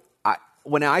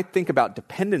 when I think about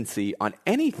dependency on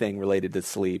anything related to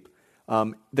sleep,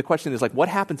 the question is like, what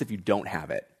happens if you don't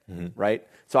have it, right?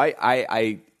 So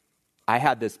I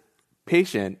had this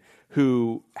patient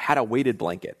who had a weighted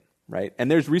blanket, right?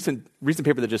 And there's recent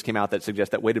paper that just came out that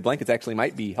suggests that weighted blankets actually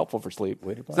might be helpful for sleep.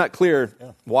 It's not clear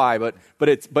why, but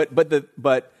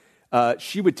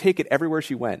she would take it everywhere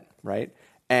she went, right?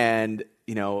 And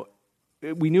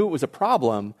we knew it was a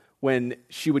problem when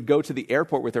she would go to the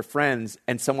airport with her friends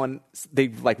and they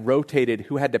like rotated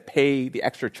who had to pay the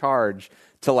extra charge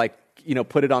to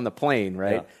put it on the plane,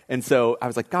 right? Yeah. And so I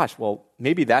was like, gosh, well,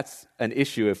 maybe that's an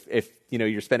issue if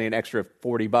you're spending an extra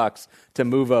 $40 to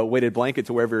move a weighted blanket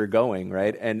to wherever you're going,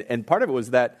 right? And part of it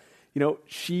was that,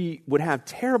 she would have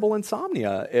terrible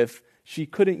insomnia if she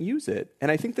couldn't use it.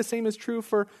 And I think the same is true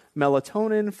for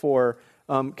melatonin, for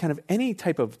kind of any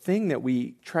type of thing that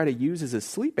we try to use as a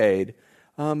sleep aid,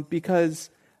 because,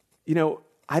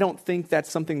 I don't think that's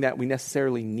something that we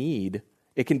necessarily need.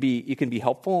 It can be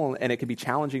helpful and it can be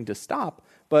challenging to stop,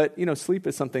 but, sleep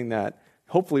is something that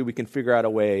hopefully we can figure out a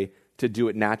way to do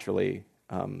it naturally.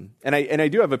 And I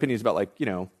do have opinions about, like,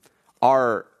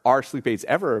 are sleep aids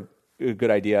ever a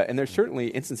good idea? And there's certainly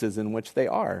instances in which they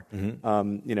are,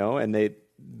 and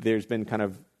there's been kind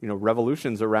of,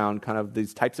 revolutions around kind of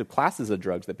these types of classes of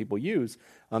drugs that people use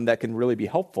that can really be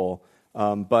helpful.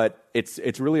 But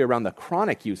it's really around the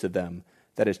chronic use of them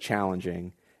that is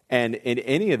challenging. And in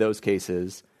any of those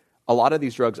cases, a lot of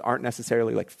these drugs aren't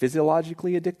necessarily like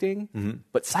physiologically addicting,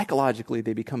 but psychologically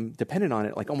they become dependent on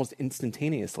it like almost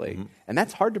instantaneously. And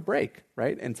that's hard to break,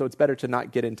 right? And so it's better to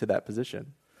not get into that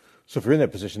position. So if you're in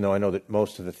that position, though, I know that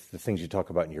most of the things you talk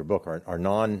about in your book are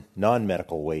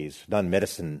non-medical ways,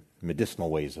 medicinal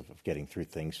ways of getting through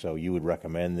things. So you would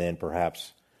recommend then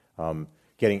perhaps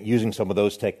using some of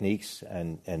those techniques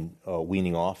and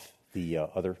weaning off the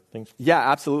other things? Yeah,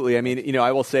 absolutely. I mean,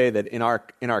 I will say that in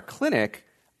our clinic,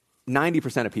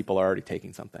 90% of people are already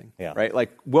taking something, right?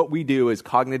 Like what we do is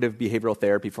cognitive behavioral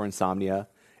therapy for insomnia.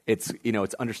 It's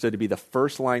understood to be the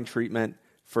first line treatment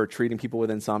for treating people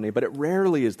with insomnia, but it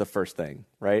rarely is the first thing,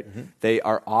 right? They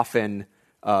are often,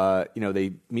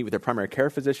 they meet with their primary care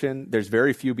physician. There's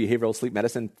very few behavioral sleep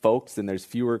medicine folks, and there's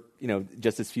fewer,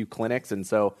 just as few clinics. And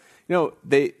so,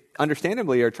 they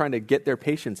understandably are trying to get their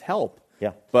patients help.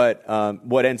 Yeah. But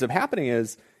what ends up happening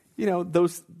is,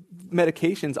 those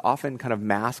medications often kind of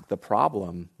mask the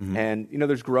problem. And,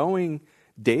 there's growing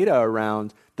data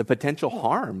around the potential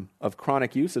harm of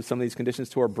chronic use of some of these conditions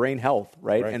to our brain health,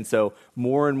 right? And so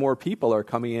more and more people are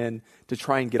coming in to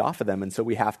try and get off of them. And so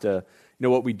we have to,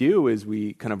 what we do is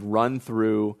we kind of run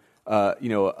through,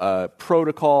 a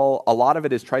protocol. A lot of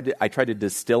it is I tried to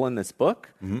distill in this book,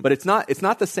 but it's not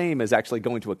the same as actually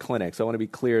going to a clinic. So I want to be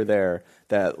clear there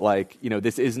that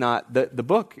this is not, the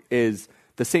book is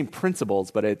the same principles,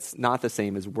 but it's not the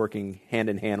same as working hand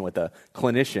in hand with a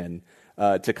clinician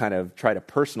to kind of try to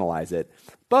personalize it.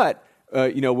 But,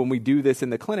 when we do this in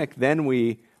the clinic, then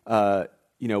we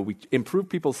improve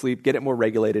people's sleep, get it more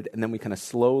regulated, and then we kind of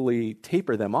slowly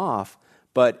taper them off,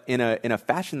 but in a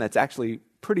fashion that's actually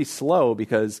pretty slow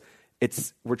because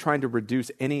we're trying to reduce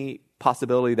any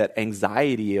possibility that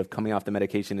anxiety of coming off the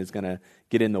medication is going to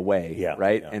get in the way,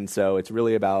 right? Yeah. And so it's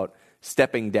really about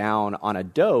stepping down on a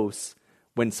dose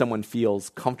when someone feels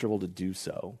comfortable to do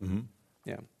so.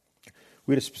 Yeah.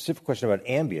 We had a specific question about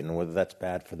Ambien and whether that's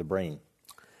bad for the brain.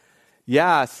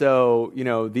 Yeah, so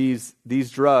these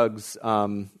drugs,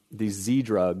 these Z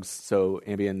drugs. So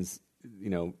Ambien's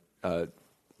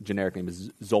generic name is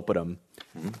Zolpidem,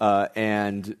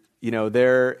 and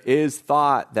there is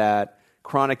thought that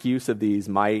chronic use of these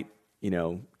might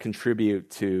contribute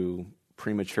to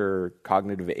premature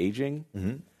cognitive aging.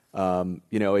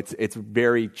 It's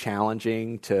very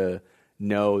challenging to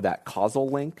know that causal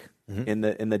link in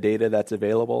the data that's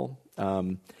available,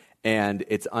 and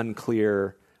it's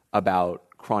unclear about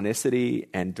chronicity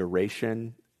and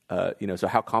duration. So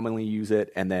how commonly you use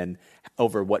it, and then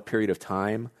over what period of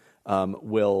time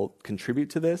will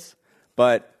contribute to this.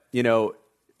 But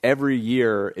every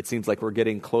year it seems like we're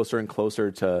getting closer and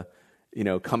closer to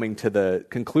coming to the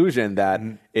conclusion that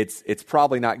it's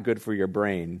probably not good for your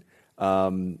brain. But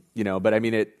I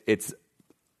mean it's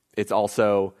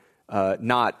also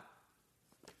not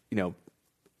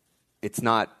it's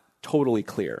not totally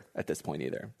clear at this point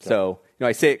either. So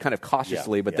I say it kind of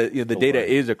cautiously, but the data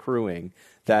is accruing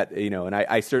that and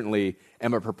I certainly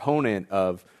am a proponent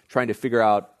of trying to figure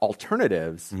out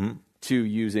alternatives to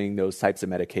using those types of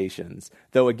medications.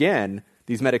 Though again,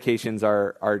 these medications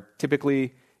are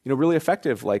typically really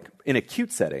effective, like in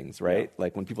acute settings, right? Yeah.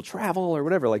 Like when people travel or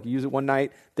whatever, like you use it one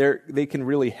night, they can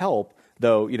really help.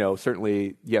 Though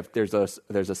certainly there's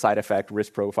a side effect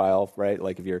risk profile, right?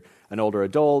 Like if you're an older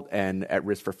adult and at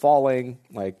risk for falling,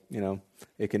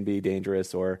 it can be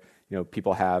dangerous, or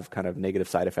people have kind of negative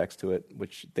side effects to it,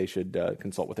 which they should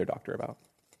consult with their doctor about.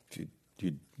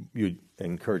 You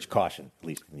encourage caution, at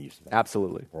least in the use of that.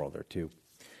 Absolutely. We're all there too.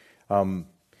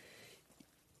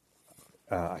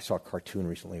 I saw a cartoon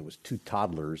recently. It was two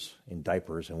toddlers in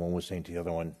diapers, and one was saying to the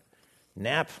other one,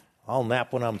 "Nap? I'll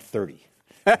nap when I'm 30."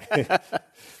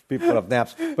 People put up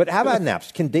naps. But how about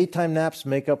naps? Can daytime naps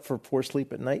make up for poor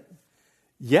sleep at night?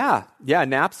 Yeah.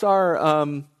 Naps are,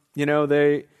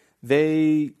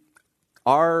 they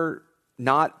are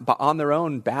not on their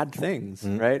own bad things,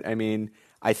 right? I mean,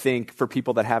 I think for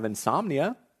people that have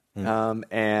insomnia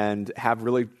and have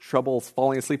really trouble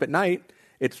falling asleep at night,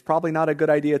 it's probably not a good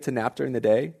idea to nap during the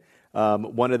day.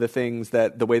 One of the things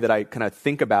the way that I kind of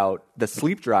think about the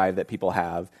sleep drive that people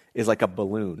have is like a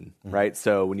balloon, right?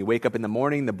 So when you wake up in the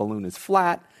morning, the balloon is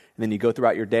flat, and then you go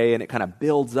throughout your day, and it kind of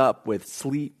builds up with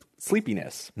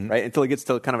sleepiness, right? Until it gets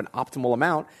to kind of an optimal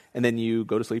amount, and then you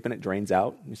go to sleep and it drains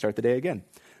out, and you start the day again.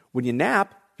 When you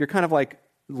nap, you're kind of like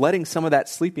letting some of that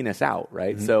sleepiness out,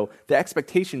 right? So the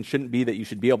expectation shouldn't be that you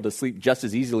should be able to sleep just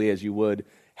as easily as you would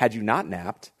had you not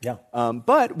napped. Yeah.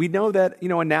 But we know that,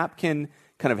 a nap can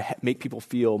kind of make people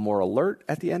feel more alert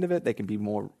at the end of it. They can be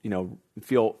more,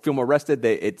 feel more rested.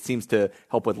 It seems to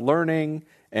help with learning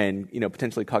and,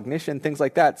 potentially cognition, things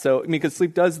like that. So, because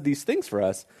sleep does these things for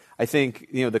us, I think,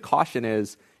 the caution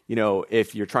is,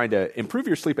 if you're trying to improve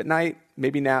your sleep at night,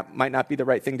 maybe nap might not be the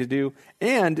right thing to do.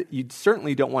 And you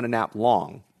certainly don't want to nap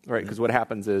long, right? Because what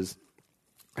happens is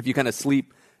if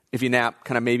you nap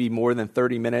kind of maybe more than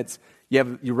 30 minutes,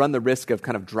 you run the risk of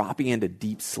kind of dropping into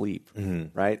deep sleep,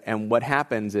 right? And what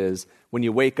happens is when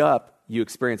you wake up, you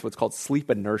experience what's called sleep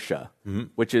inertia,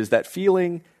 which is that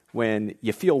feeling when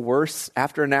you feel worse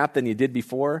after a nap than you did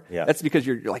before. Yeah. That's because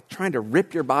you're like trying to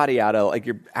rip your body out of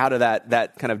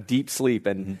that kind of deep sleep,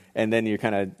 and then you're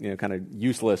kind of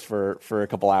useless for a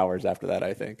couple hours after that,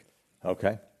 I think.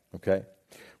 Okay.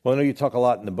 Well, I know you talk a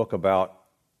lot in the book about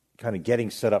kind of getting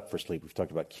set up for sleep. We've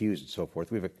talked about cues and so forth.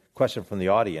 We have a question from the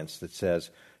audience that says,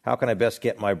 how can I best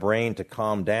get my brain to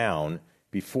calm down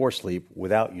before sleep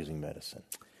without using medicine?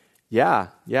 Yeah.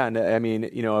 And I mean,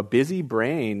 a busy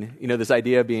brain, this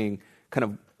idea of being kind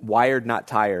of wired, not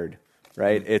tired,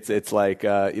 right? It's like,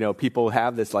 people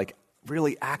have this like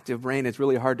really active brain. It's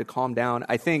really hard to calm down.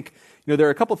 I think, there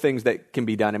are a couple things that can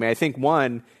be done. I mean, I think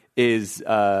one is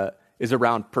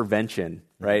around prevention,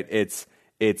 right? It's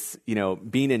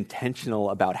being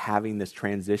intentional about having this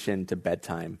transition to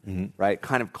bedtime, right?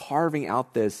 Kind of carving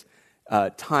out this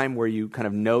time where you kind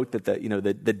of note that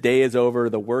the day is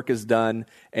over, the work is done,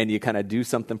 and you kind of do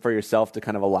something for yourself to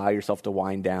kind of allow yourself to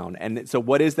wind down. And so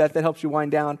what is that helps you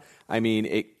wind down? I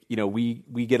mean,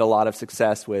 we get a lot of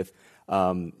success with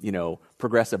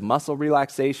progressive muscle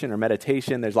relaxation or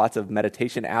meditation. There's lots of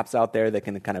meditation apps out there that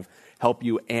can kind of help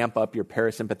you amp up your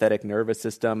parasympathetic nervous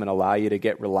system and allow you to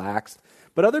get relaxed.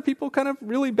 But other people kind of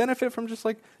really benefit from just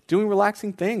like doing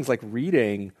relaxing things like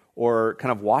reading or kind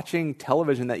of watching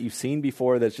television that you've seen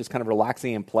before that's just kind of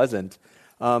relaxing and pleasant.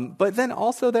 But then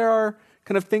also there are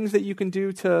kind of things that you can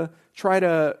do to try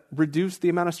to reduce the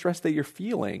amount of stress that you're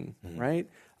feeling, right?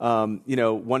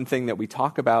 One thing that we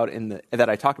talk about that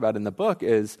I talk about in the book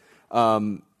is,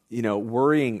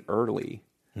 worrying early,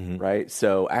 right?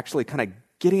 So actually kind of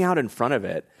getting out in front of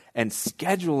it and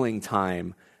scheduling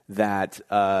time that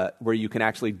where you can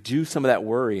actually do some of that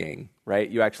worrying, right?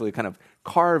 You actually kind of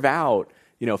carve out,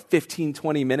 15,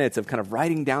 20 minutes of kind of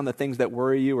writing down the things that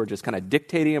worry you or just kind of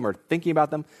dictating them or thinking about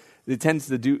them. It tends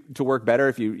to work better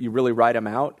if you really write them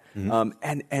out.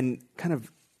 And kind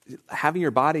of having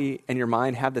your body and your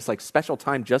mind have this like special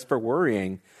time just for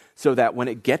worrying so that when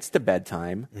it gets to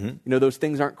bedtime, those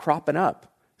things aren't cropping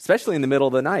up, especially in the middle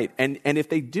of the night. And if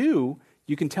they do,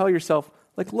 you can tell yourself,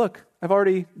 like, look, I've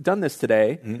already done this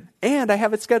today, and I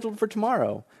have it scheduled for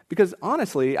tomorrow. Because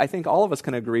honestly, I think all of us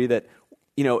can agree that,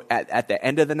 at the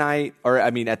end of the night,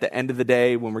 at the end of the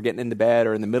day when we're getting into bed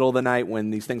or in the middle of the night when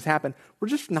these things happen, we're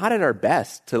just not at our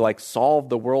best to like solve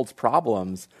the world's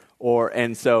problems.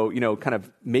 And so, kind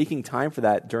of making time for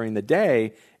that during the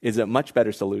day is a much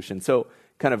better solution. So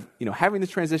kind of, having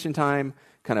this transition time,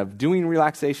 kind of doing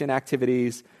relaxation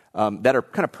activities that are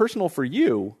kind of personal for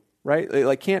you, right?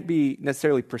 Like can't be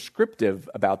necessarily prescriptive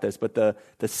about this, but the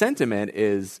sentiment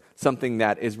is something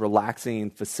that is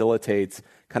relaxing, facilitates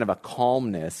kind of a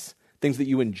calmness, things that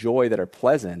you enjoy that are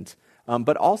pleasant,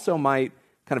 but also might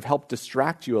kind of help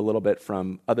distract you a little bit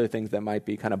from other things that might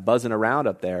be kind of buzzing around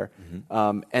up there.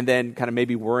 And then kind of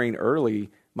maybe worrying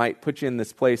early might put you in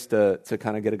this place to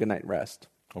kind of get a good night rest.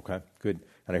 Okay, good.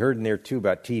 And I heard in there too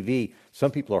about TV.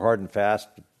 Some people are hard and fast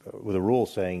with a rule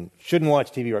saying shouldn't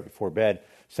watch TV right before bed.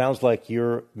 Sounds like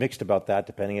you're mixed about that,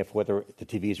 depending on whether the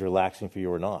TV is relaxing for you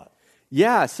or not.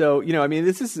 Yeah, so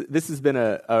this has been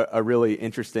a really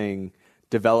interesting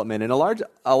development, and a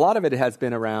lot of it has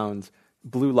been around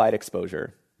blue light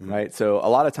exposure, right? So a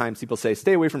lot of times people say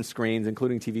stay away from screens,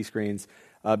 including TV screens,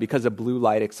 because of blue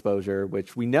light exposure,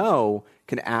 which we know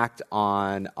can act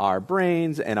on our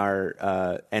brains and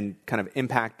and kind of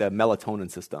impact the melatonin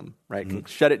system, right? Can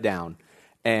shut it down.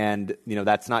 And,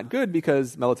 that's not good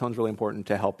because melatonin is really important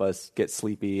to help us get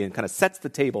sleepy and kind of sets the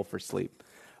table for sleep.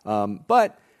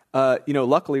 But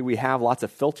luckily we have lots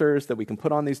of filters that we can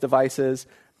put on these devices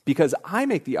because I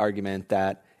make the argument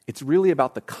that it's really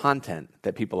about the content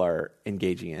that people are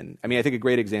engaging in. I mean, I think a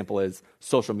great example is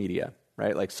social media,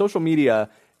 right? Like social media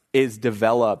is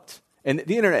developed, and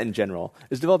the internet in general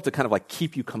is developed to kind of like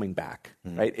keep you coming back,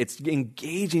 right? It's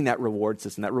engaging that reward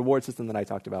system that I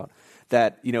talked about,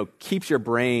 that, you know, keeps your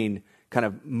brain kind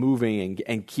of moving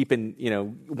and keeping, you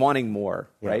know, wanting more,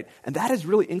 right? And that is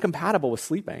really incompatible with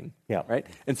sleeping, right?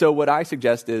 And so what I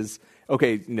suggest is,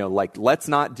 okay, you know, like, let's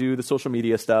not do the social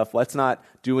media stuff. Let's not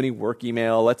do any work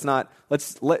email.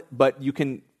 But you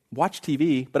can watch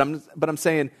TV, but I'm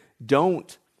saying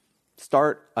don't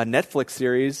start a Netflix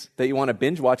series that you want to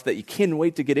binge watch that you can't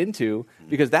wait to get into,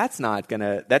 because that's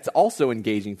also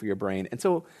engaging for your brain. And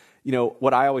so, you know,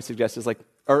 what I always suggest is like,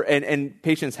 and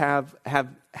patients have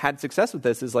had success with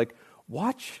this, is like,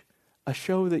 watch a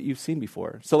show that you've seen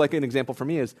before. So like an example for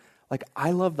me is like,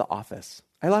 I love The Office.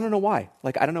 I don't know why.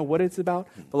 Like, I don't know what it's about,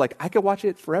 but like I could watch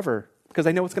it forever because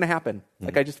I know what's going to happen.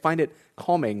 Like, I just find it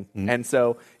calming. And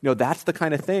so, you know, that's the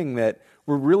kind of thing that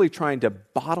we're really trying to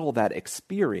bottle, that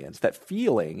experience, that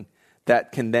feeling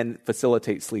that can then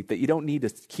facilitate sleep, that you don't need to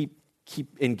keep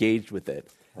engaged with it.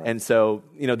 Right. And so,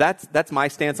 you know, that's my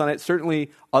stance on it.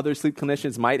 Certainly other sleep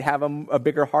clinicians might have a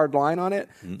bigger hard line on it,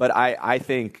 but I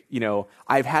think, you know,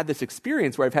 I've had this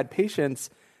experience where I've had patients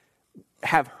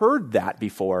have heard that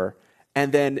before,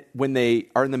 and then when they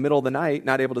are in the middle of the night,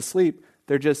 not able to sleep,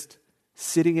 they're just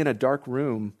sitting in a dark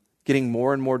room getting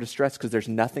more and more distressed because there's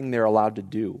nothing they're allowed to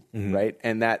do, right?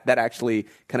 And that actually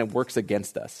kind of works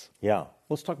against us. Yeah.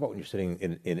 Let's talk about when you're sitting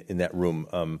in that room.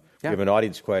 We have an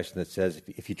audience question that says,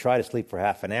 if you try to sleep for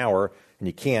half an hour and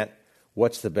you can't,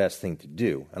 what's the best thing to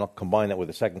do? And I'll combine that with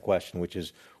a second question, which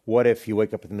is, what if you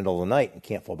wake up in the middle of the night and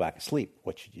can't fall back asleep?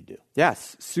 What should you do?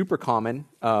 Yes, super common.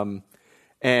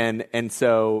 And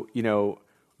so, you know,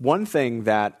 one thing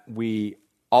that we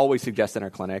always suggest in our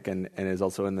clinic, and is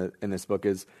also in this book,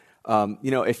 is,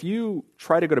 you know, if you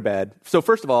try to go to bed, so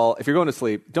first of all, if you're going to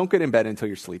sleep, don't get in bed until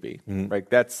you're sleepy, right?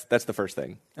 That's the first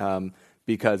thing,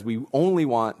 because we only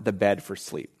want the bed for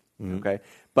sleep, okay?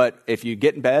 But if you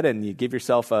get in bed and you give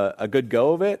yourself a good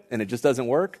go of it and it just doesn't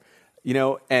work, you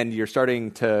know, and you're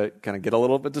starting to kind of get a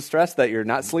little bit distressed that you're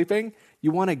not sleeping,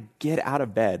 you want to get out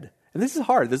of bed. And this is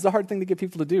hard. This is a hard thing to get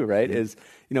people to do, right? Is,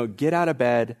 you know, get out of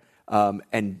bed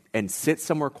and sit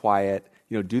somewhere quiet,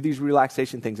 you know, do these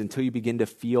relaxation things until you begin to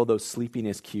feel those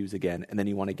sleepiness cues again, and then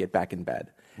you want to get back in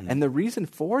bed. And the reason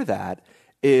for that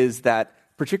is that,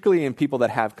 particularly in people that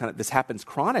have kind of, this happens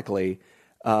chronically,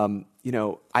 you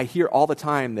know, I hear all the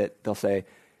time that they'll say,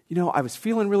 you know, I was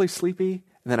feeling really sleepy,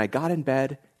 and then I got in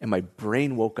bed, and my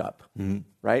brain woke up,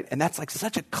 right? And that's like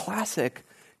such a classic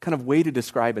kind of way to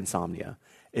describe insomnia.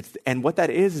 And what that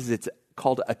is it's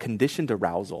called a conditioned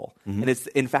arousal. And it's,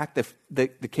 in fact,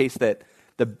 the case that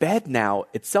the bed now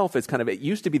itself is kind of, it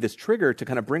used to be this trigger to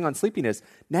kind of bring on sleepiness.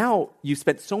 Now you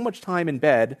spent so much time in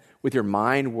bed with your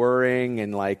mind worrying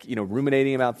and, like, you know,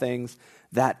 ruminating about things,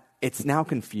 that it's now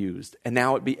confused. And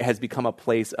now it has become a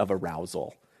place of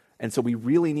arousal. And so we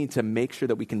really need to make sure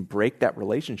that we can break that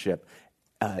relationship.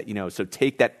 You know, so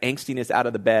take that angstiness out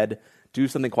of the bed, do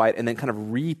something quiet, and then kind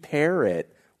of repair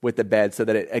it with the bed so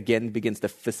that it again begins to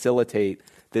facilitate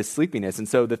this sleepiness. And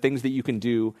so the things that you can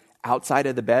do outside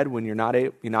of the bed when you're not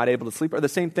able to sleep are the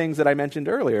same things that I mentioned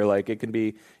earlier. Like, it can be,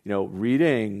 you know,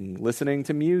 reading, listening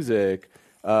to music,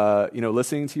 you know,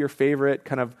 listening to your favorite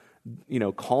kind of, you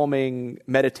know, calming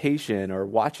meditation, or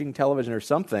watching television or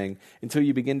something until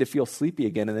you begin to feel sleepy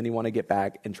again, and then you want to get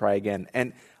back and try again.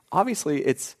 And obviously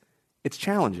it's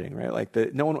challenging, right? Like,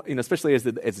 no one, you know, especially as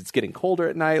it's getting colder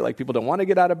at night, like, people don't want to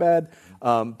get out of bed,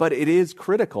 but it is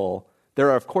critical. There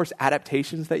are, of course,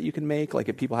 adaptations that you can make, like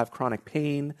if people have chronic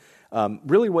pain.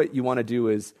 Really what you want to do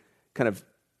is kind of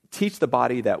teach the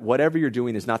body that whatever you're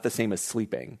doing is not the same as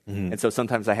sleeping. And so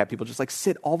sometimes I have people just like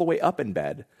sit all the way up in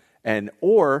bed.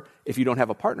 Or if you don't have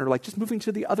a partner, like just moving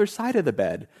to the other side of the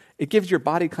bed. It gives your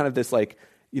body kind of this, like,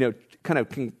 you know, kind of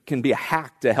can be a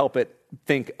hack to help it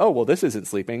think, oh, well, this isn't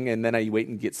sleeping, and then you wait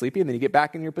and get sleepy, and then you get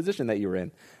back in your position that you were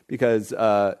in. Because,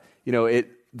 you know,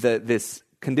 this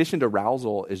conditioned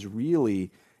arousal is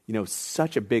really, you know,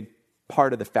 such a big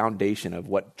part of the foundation of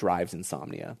what drives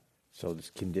insomnia. So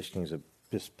this conditioning is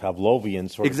this Pavlovian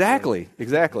sort of thing.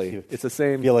 Exactly. It's the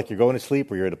same. Feel like you're going to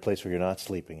sleep, or you're at a place where you're not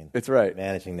sleeping. And that's right.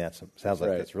 Managing that sounds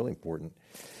like that's really important.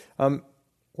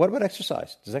 What about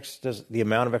exercise? Does the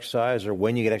amount of exercise, or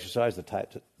when you get exercise,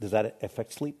 does that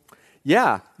affect sleep?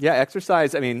 Yeah.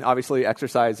 Exercise. I mean, obviously,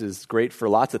 exercise is great for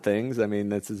lots of things. I mean,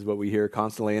 this is what we hear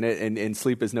constantly in it, and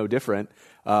sleep is no different.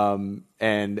 But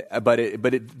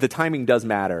the timing does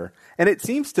matter, and it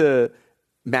seems to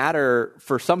matter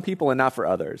for some people and not for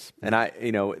others. And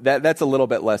that's a little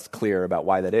bit less clear about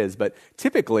why that is. But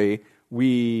typically,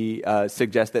 we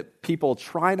suggest that people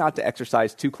try not to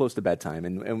exercise too close to bedtime.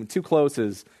 And too close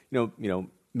is,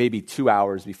 maybe 2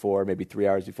 hours before, maybe 3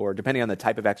 hours before, depending on the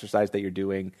type of exercise that you're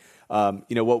doing.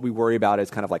 What we worry about is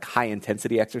kind of like high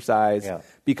intensity exercise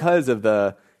because of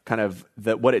the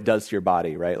what it does to your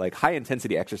body, right? Like high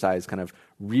intensity exercise kind of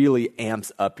really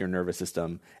amps up your nervous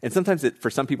system. And sometimes for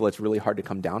some people, it's really hard to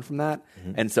come down from that.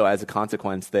 Mm-hmm. And so as a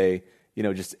consequence, they,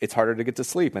 it's harder to get to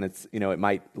sleep. And it's, it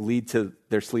might lead to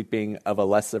their sleep being of a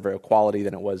less of a quality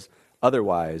than it was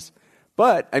otherwise.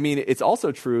 But I mean, it's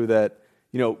also true that,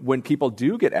 when people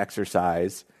do get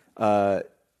exercise,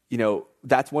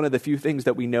 that's one of the few things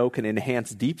that we know can enhance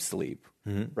deep sleep,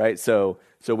 right? So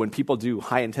when people do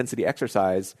high intensity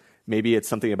exercise, maybe it's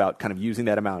something about kind of using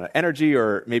that amount of energy,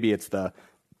 or maybe it's the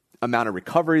amount of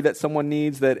recovery that someone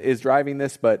needs that is driving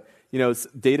this. But,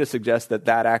 data suggests that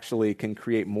actually can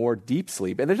create more deep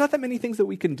sleep. And there's not that many things that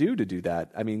we can do to do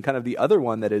that. I mean, kind of the other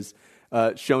one that is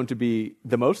shown to be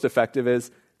the most effective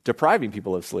is depriving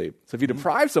people of sleep. So if you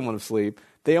deprive someone of sleep,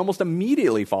 they almost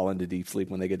immediately fall into deep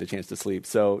sleep when they get the chance to sleep.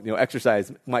 So,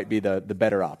 exercise might be the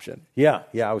better option. Yeah.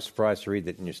 I was surprised to read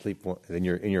that in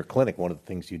your clinic, one of the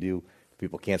things you do,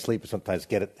 people can't sleep, is sometimes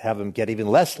have them get even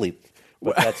less sleep.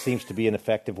 But that seems to be an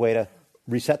effective way to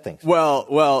reset things.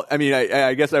 Well, I mean,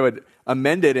 I guess I would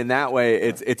amend it in that way.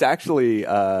 It's actually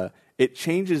it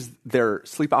changes their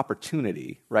sleep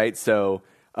opportunity, right? So,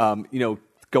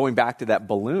 going back to that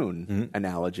balloon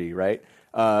analogy, right?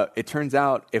 It turns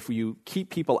out if you keep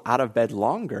people out of bed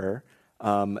longer,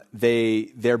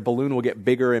 their balloon will get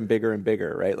bigger and bigger and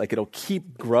bigger, right? Like it'll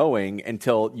keep growing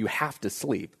until you have to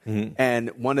sleep. Mm-hmm. And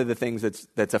one of the things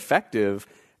that's effective,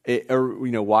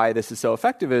 why this is so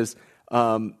effective is,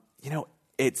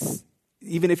 it's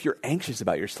even if you're anxious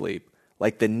about your sleep,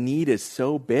 like the need is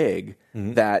so big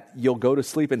that you'll go to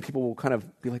sleep and people will kind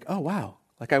of be like, oh wow,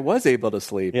 like I was able to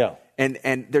sleep. Yeah.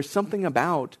 And there's something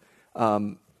about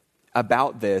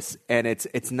this, and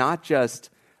it's not just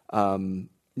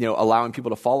allowing people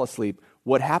to fall asleep.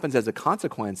 What happens as a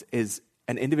consequence is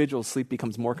an individual's sleep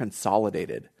becomes more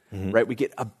consolidated, right? We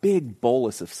get a big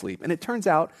bolus of sleep, and it turns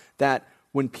out that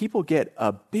when people get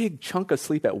a big chunk of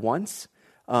sleep at once,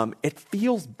 it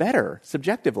feels better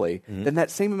subjectively than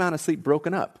that same amount of sleep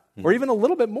broken up, or even a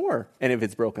little bit more. And if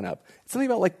it's broken up, it's something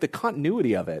about like the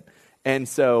continuity of it. And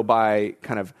so by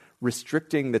kind of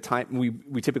restricting the time,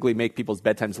 we typically make people's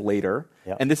bedtimes later.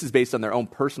 Yep. And this is based on their own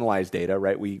personalized data,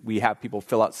 right? We have people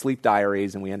fill out sleep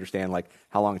diaries, and we understand like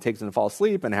how long it takes them to fall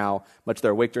asleep and how much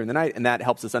they're awake during the night. And that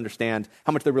helps us understand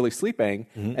how much they're really sleeping.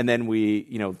 And then we,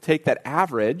 take that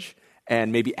average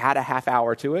and maybe add a half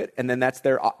hour to it. And then that's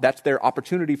their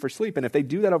opportunity for sleep. And if they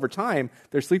do that over time,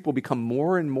 their sleep will become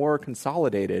more and more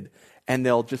consolidated, and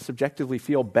they'll just subjectively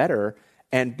feel better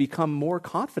and become more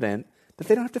confident that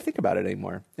they don't have to think about it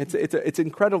anymore. It's an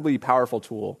incredibly powerful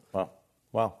tool.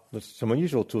 Wow. There's some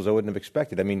unusual tools I wouldn't have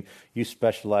expected. I mean, you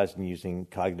specialize in using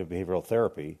cognitive behavioral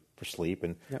therapy for sleep,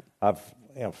 and I've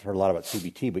heard a lot about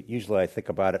CBT, but usually I think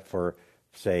about it for,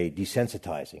 say,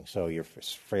 desensitizing. So you're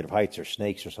afraid of heights or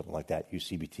snakes or something like that. Use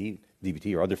CBT,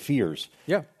 DBT, or other fears.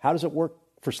 Yeah. How does it work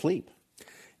for sleep?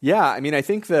 Yeah, I mean, I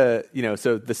think so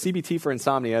the CBT for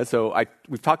insomnia,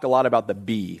 we've talked a lot about the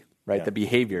B, right? Yeah. The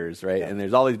behaviors, right? Yeah. And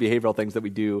there's all these behavioral things that we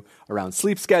do around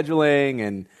sleep scheduling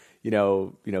and,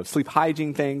 sleep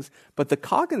hygiene things. But the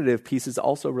cognitive piece is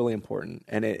also really important.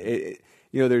 And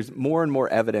there's more and more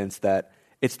evidence that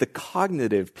it's the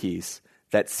cognitive piece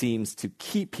that seems to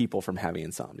keep people from having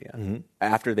insomnia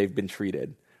after they've been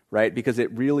treated, right? Because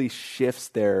it really shifts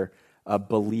their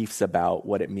beliefs about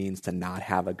what it means to not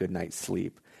have a good night's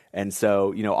sleep. And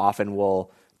so, often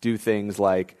we'll do things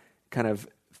like kind of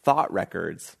thought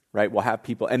records, right? We'll have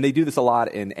people, and they do this a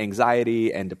lot in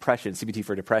anxiety and depression, CBT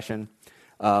for depression,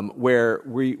 where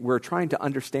we're trying to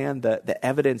understand the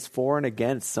evidence for and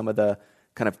against some of the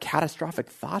kind of catastrophic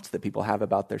thoughts that people have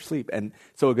about their sleep. And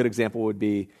so a good example would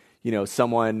be,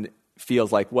 someone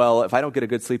feels like, well, if I don't get a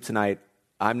good sleep tonight,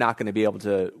 I'm not going to be able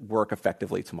to work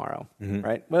effectively tomorrow,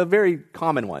 right? Well, a very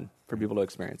common one for people to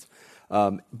experience.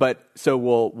 But so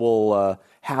we'll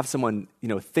have someone,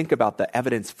 think about the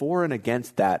evidence for and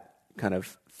against that kind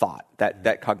of thought,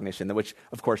 that cognition, which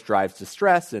of course drives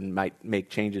distress and might make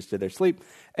changes to their sleep.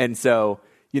 And so,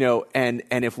 and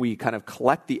if we kind of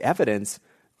collect the evidence,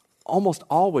 almost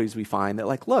always we find that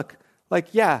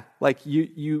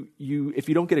you if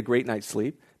you don't get a great night's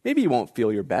sleep, maybe you won't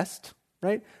feel your best,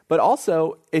 right? But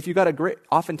also, if you got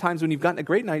oftentimes when you've gotten a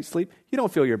great night's sleep, you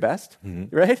don't feel your best,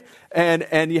 right?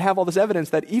 And you have all this evidence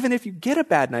that even if you get a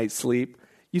bad night's sleep,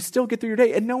 you still get through your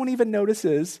day and no one even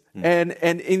notices. And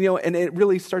it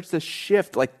really starts to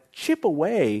shift, like chip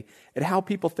away at how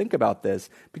people think about this.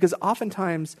 Because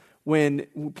oftentimes when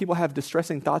people have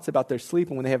distressing thoughts about their sleep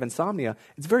and when they have insomnia,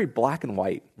 it's very black and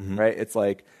white, right? It's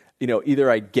like, either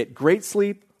I get great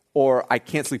sleep or I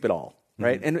can't sleep at all,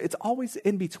 right? And it's always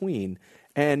in between.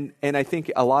 And I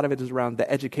think a lot of it is around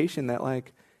the education that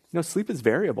sleep is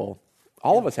variable.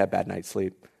 All of us have bad night's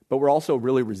sleep, but we're also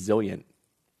really resilient.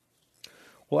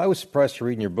 Well, I was surprised to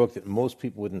read in your book that most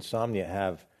people with insomnia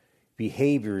have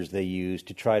behaviors they use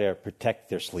to try to protect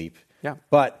their sleep,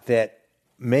 but that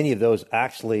many of those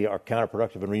actually are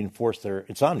counterproductive and reinforce their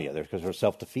insomnia because they're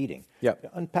self-defeating.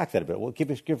 Unpack that a bit. Well, give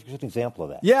us an example of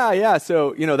that. Yeah.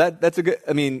 So, that's a good,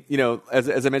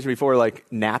 as I mentioned before, like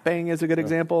napping is a good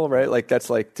example, right? Like that's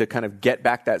like to kind of get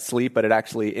back that sleep, but it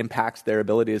actually impacts their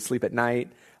ability to sleep at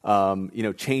night.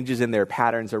 Changes in their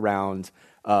patterns around,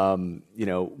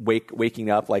 waking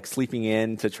up, like sleeping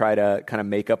in to try to kind of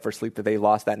make up for sleep that they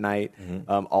lost that night,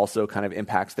 also kind of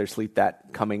impacts their sleep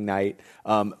that coming night.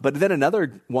 But then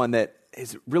another one that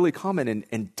is really common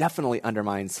and definitely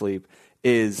undermines sleep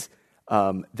is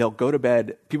they'll go to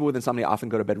bed. People with insomnia often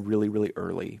go to bed really, really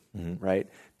early, right?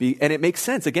 And it makes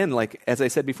sense. Again, like as I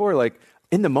said before, like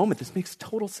in the moment, this makes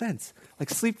total sense. Like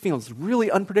sleep feels really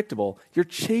unpredictable. You're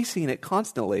chasing it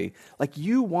constantly. Like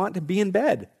you want to be in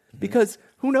bed because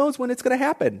who knows when it's going to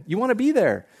happen? You want to be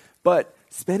there. But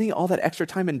spending all that extra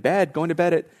time in bed, going to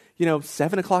bed at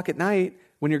 7 o'clock at night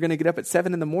when you're going to get up at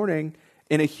 7 in the morning,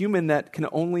 in a human that can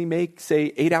only make,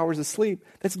 say, 8 hours of sleep,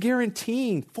 that's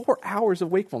guaranteeing 4 hours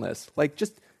of wakefulness. Like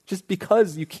just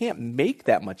because you can't make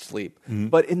that much sleep.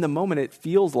 But in the moment, it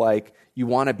feels like you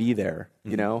want to be there,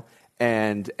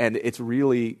 And it's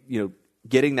really,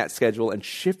 getting that schedule and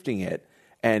shifting it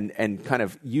and kind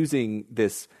of using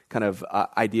this kind of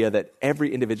idea that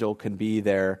every individual can be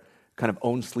their kind of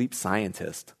own sleep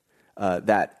scientist,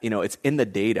 that, it's in the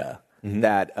data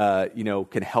that,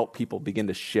 can help people begin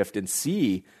to shift and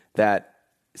see that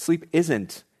sleep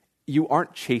you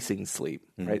aren't chasing sleep,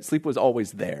 right? Sleep was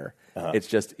always there. It's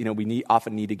just, we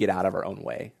often need to get out of our own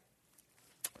way.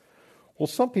 Well,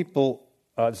 some people...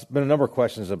 there's been a number of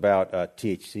questions about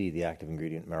THC, the active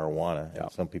ingredient in marijuana.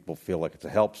 And some people feel like it's a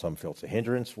help, some feel it's a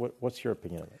hindrance. What's your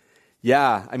opinion on that?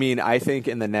 Yeah, I think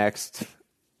in the next,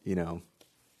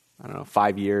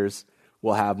 5 years,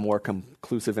 we'll have more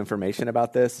conclusive information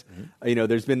about this.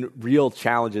 There's been real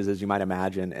challenges, as you might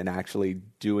imagine, in actually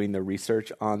doing the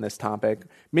research on this topic,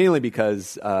 mainly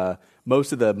because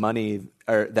most of the money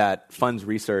that funds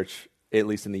research, at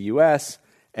least in the U.S.,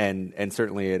 and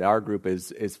certainly at our group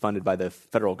is funded by the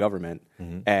federal government,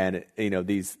 and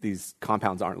these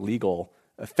compounds aren't legal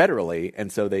federally,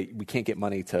 and so we can't get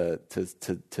money to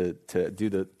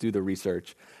do the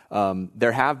research.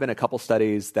 There have been a couple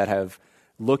studies that have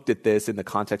looked at this in the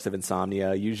context of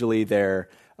insomnia. Usually they're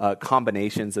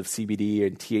combinations of CBD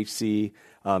and THC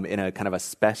in a kind of a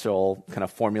special kind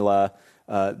of formula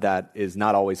that is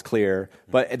not always clear,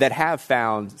 but that have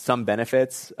found some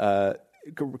benefits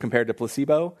compared to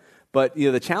placebo. But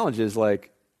the challenge is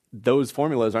like those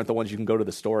formulas aren't the ones you can go to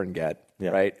the store and get,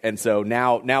 right? And so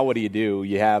now what do?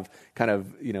 You have kind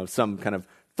of some kind of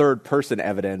third person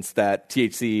evidence that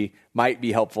THC might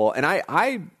be helpful, and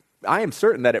I am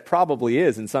certain that it probably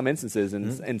is in some instances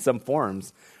in some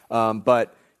forms,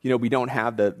 but we don't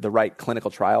have the right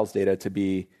clinical trials data to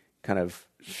be kind of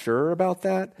sure about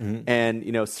that,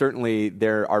 and certainly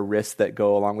there are risks that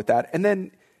go along with that, and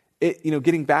then.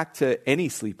 Getting back to any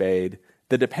sleep aid,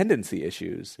 the dependency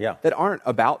issues that aren't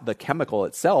about the chemical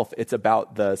itself, it's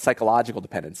about the psychological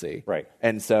dependency. Right.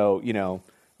 And so,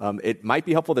 it might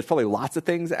be helpful. There's probably lots of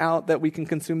things out that we can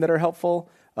consume that are helpful,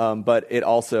 but it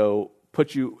also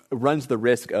runs the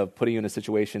risk of putting you in a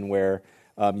situation where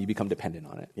you become dependent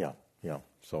on it. Yeah.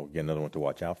 So again, another one to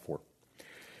watch out for.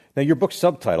 Now, your book's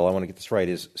subtitle, I want to get this right,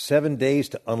 is 7 Days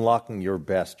to Unlocking Your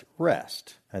Best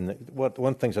Rest. And one of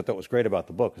the things I thought was great about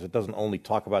the book is it doesn't only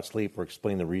talk about sleep or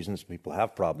explain the reasons people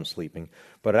have problems sleeping,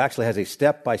 but it actually has a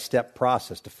step-by-step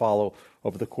process to follow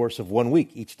over the course of 1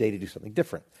 week, each day to do something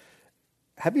different.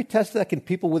 Have you tested that? Can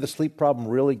people with a sleep problem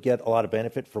really get a lot of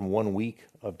benefit from 1 week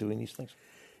of doing these things?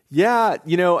 Yeah,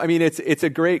 it's a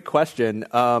great question.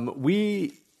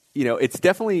 It's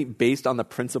definitely based on the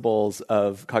principles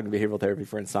of cognitive behavioral therapy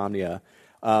for insomnia.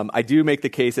 I do make the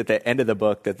case at the end of the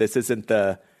book that this isn't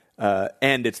the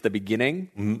end, it's the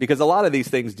beginning, because a lot of these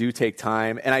things do take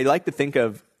time. And I like to think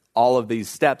of all of these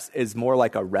steps as more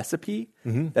like a recipe,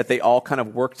 that they all kind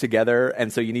of work together.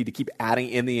 And so you need to keep adding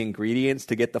in the ingredients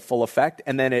to get the full effect.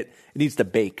 And then it needs to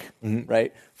bake,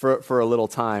 right, for a little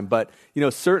time. But,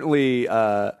 certainly,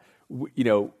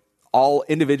 all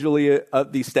individually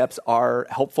these steps are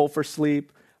helpful for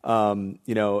sleep. And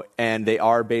they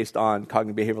are based on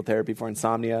cognitive behavioral therapy for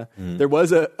insomnia. There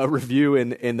was a review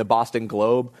in the Boston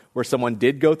Globe where someone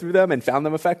did go through them and found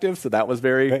them effective. So that was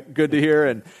very good to hear.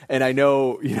 And I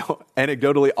know,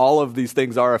 anecdotally, all of these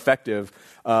things are effective.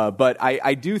 But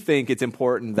I do think it's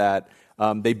important that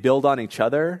they build on each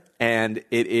other, and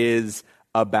it is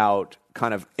about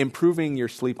kind of improving your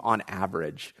sleep on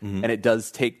average. And it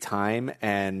does take time.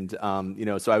 And,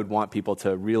 so I would want people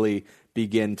to really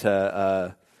begin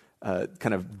to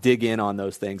kind of dig in on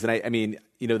those things. And I mean,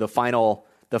 the final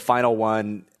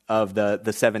one of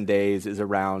the 7 days is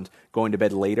around going to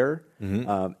bed later.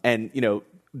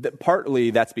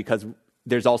 Partly that's because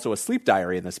there's also a sleep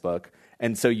diary in this book.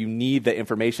 And so you need the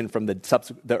information from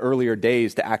the earlier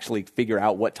days to actually figure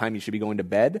out what time you should be going to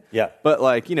bed. Yeah. But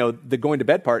the going to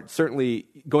bed part, certainly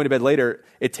going to bed later,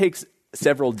 it takes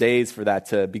several days for that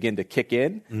to begin to kick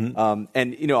in.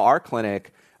 Our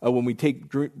clinic, when we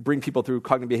bring people through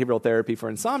cognitive behavioral therapy for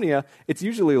insomnia, it's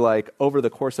usually like over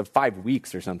the course of 5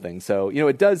 weeks or something. So,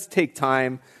 it does take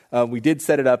time. We did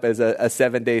set it up as a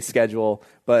 7-day schedule,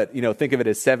 but, think of it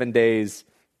as 7 days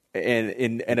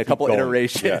in a couple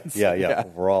iterations. Yeah.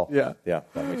 Overall. Yeah.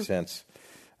 That makes sense.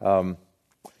 The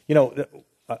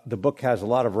book has a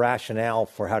lot of rationale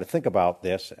for how to think about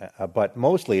this, but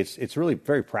mostly it's really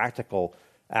very practical,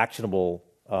 actionable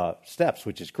steps,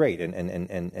 which is great,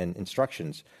 and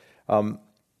instructions.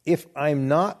 If I'm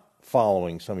not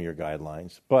following some of your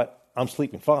guidelines, but I'm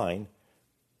sleeping fine,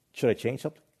 should I change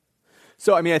something?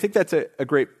 So, I think that's a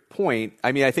great point.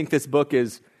 I think this book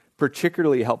is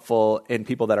particularly helpful in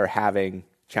people that are having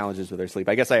challenges with their sleep.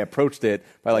 I guess I approached it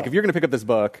by if you're going to pick up this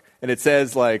book and it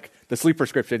says the sleep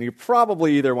prescription, you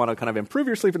probably either want to kind of improve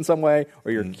your sleep in some way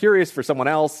or you're curious for someone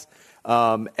else.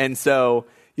 And so,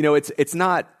 it's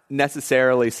not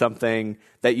necessarily something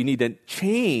that you need to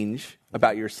change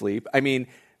about your sleep.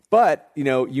 But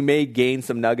you may gain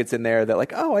some nuggets in there that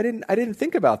I didn't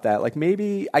think about that.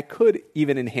 Maybe I could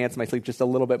even enhance my sleep just a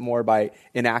little bit more by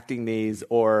enacting these,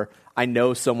 or I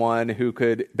know someone who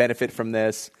could benefit from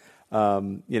this.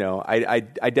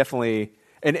 I definitely,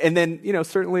 and then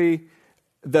certainly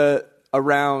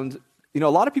around a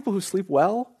lot of people who sleep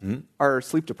well are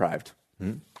sleep deprived.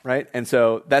 Right? And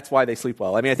so that's why they sleep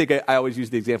well. I think I always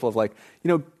use the example of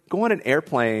go on an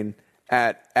airplane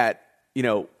at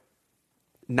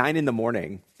 9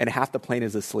 a.m. and half the plane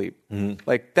is asleep.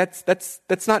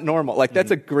 That's not normal.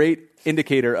 That's a great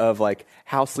indicator of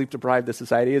how sleep deprived the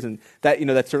society is, and that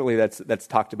that's certainly that's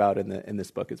talked about in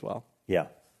this book as well. Yeah,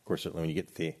 of course. Certainly, when you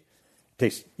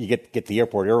get to the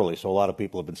airport early, so a lot of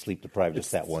people have been sleep deprived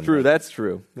just that one. True, night. that's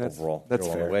true. Overall, that's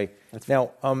fair. fair. Way. That's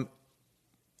now,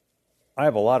 I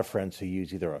have a lot of friends who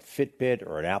use either a Fitbit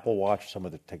or an Apple Watch, some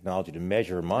of the technology to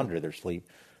measure and monitor their sleep.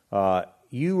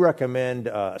 You recommend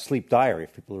a sleep diary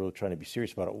if people are really trying to be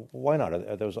serious about it. Why not?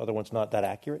 Are those other ones not that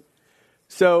accurate?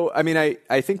 So,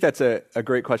 I think that's a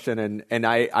great question, and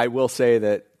I will say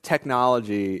that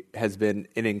technology has been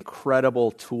an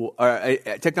incredible tool.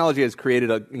 Technology has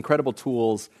created incredible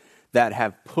tools that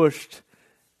have pushed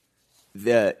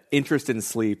the interest in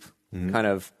sleep kind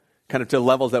of to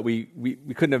levels that we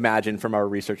couldn't imagine from our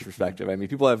research perspective.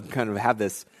 People have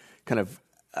this kind of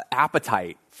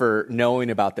appetite for knowing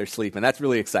about their sleep, and that's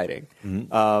really exciting.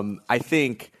 I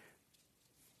think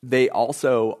they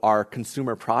also are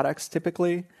consumer products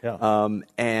typically,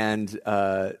 and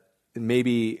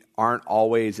maybe aren't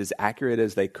always as accurate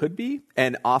as they could be,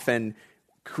 and often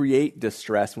create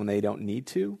distress when they don't need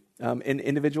to in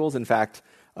individuals. In fact,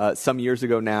 some years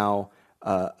ago now,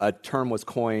 a term was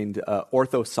coined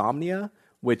orthosomnia,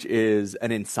 which is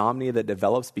an insomnia that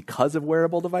develops because of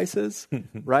wearable devices,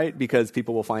 right? Because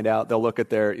people will find out, they'll look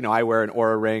at their, I wear an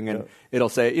Oura ring, and it'll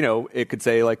say, it could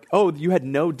say oh, you had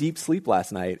no deep sleep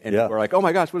last night. And we're like, oh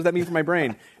my gosh, what does that mean for my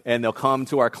brain? And they'll come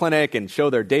to our clinic and show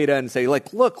their data and say,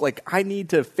 look, I need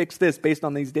to fix this based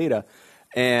on these data.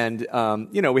 And,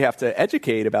 we have to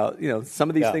educate about,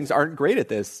 some of these things aren't great at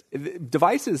this.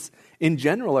 Devices in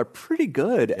general are pretty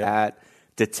good at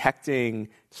detecting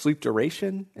sleep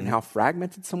duration and how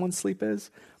fragmented someone's sleep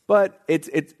is, but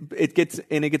it gets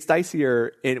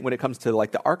dicier when it comes to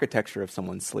the architecture of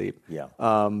someone's sleep.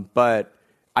 But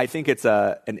I think it's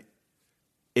a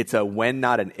when,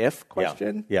 not an if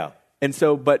question. And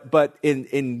so, but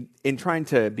in trying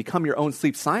to become your own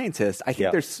sleep scientist, I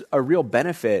think there's a real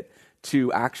benefit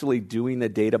to actually doing the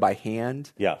data by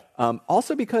hand.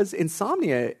 Also because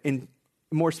insomnia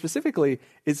more specifically,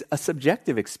 is a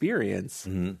subjective experience,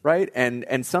 right?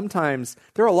 And sometimes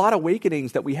there are a lot of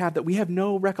awakenings that we have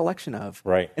no recollection of.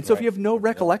 Right. And so if you have no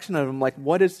recollection of them, like,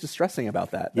 what is distressing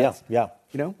about that? Yeah.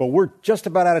 You know? But we're just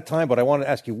about out of time, but I want to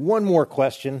ask you one more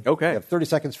question. Okay. You have 30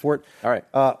 seconds for it. All right.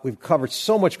 We've covered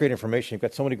so much great information. You've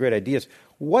got so many great ideas.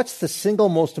 What's the single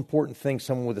most important thing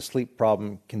someone with a sleep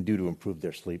problem can do to improve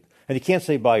their sleep? And you can't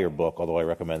say buy your book, although I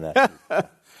recommend that.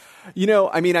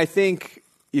 I think,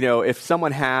 if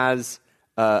someone has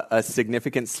a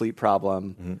significant sleep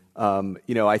problem,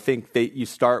 I think that you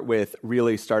start with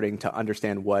really starting to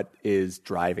understand what is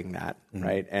driving that,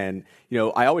 right? And,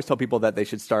 I always tell people that they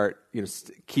should start,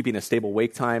 keeping a stable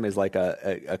wake time is like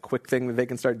a quick thing that they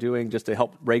can start doing just to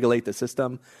help regulate the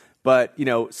system. But,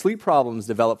 sleep problems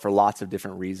develop for lots of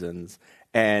different reasons.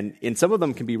 And some of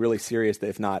them can be really serious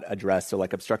if not addressed. So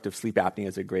like obstructive sleep apnea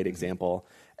is a great example.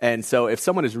 And so if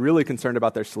someone is really concerned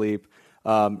about their sleep,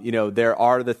 there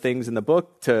are the things in the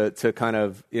book to kind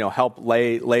of, help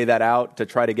lay that out to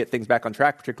try to get things back on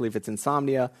track, particularly if it's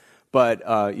insomnia. But,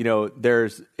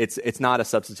 it's not a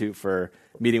substitute for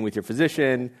meeting with your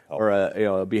physician or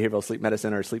a behavioral sleep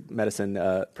medicine or sleep medicine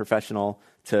professional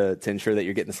to ensure that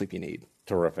you're getting the sleep you need.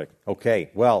 Terrific.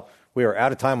 Okay. Well, we are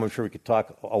out of time. I'm sure we could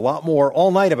talk a lot more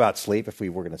all night about sleep if we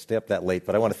were going to stay up that late.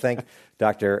 But I want to thank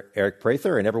Dr. Eric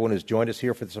Prather and everyone who's joined us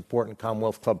here for this important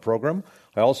Commonwealth Club program.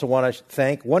 I also want to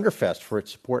thank Wonderfest for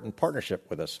its support and partnership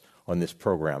with us on this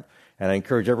program. And I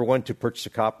encourage everyone to purchase a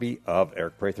copy of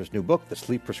Eric Prather's new book, The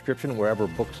Sleep Prescription, wherever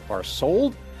books are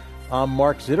sold. I'm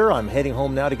Mark Zitter. I'm heading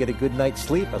home now to get a good night's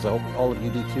sleep, as I hope all of you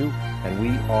do too. And we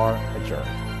are adjourned.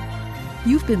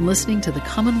 You've been listening to the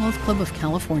Commonwealth Club of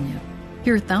California.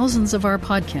 Hear thousands of our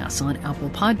podcasts on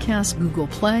Apple Podcasts, Google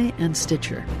Play, and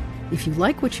Stitcher. If you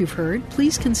like what you've heard,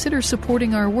 please consider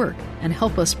supporting our work and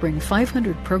help us bring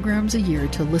 500 programs a year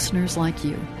to listeners like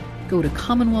you. Go to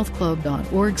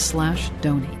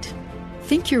commonwealthclub.org/donate.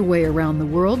 Think your way around the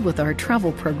world with our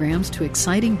travel programs to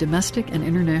exciting domestic and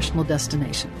international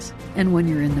destinations. And when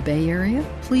you're in the Bay Area,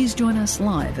 please join us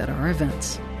live at our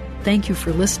events. Thank you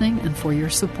for listening and for your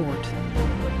support.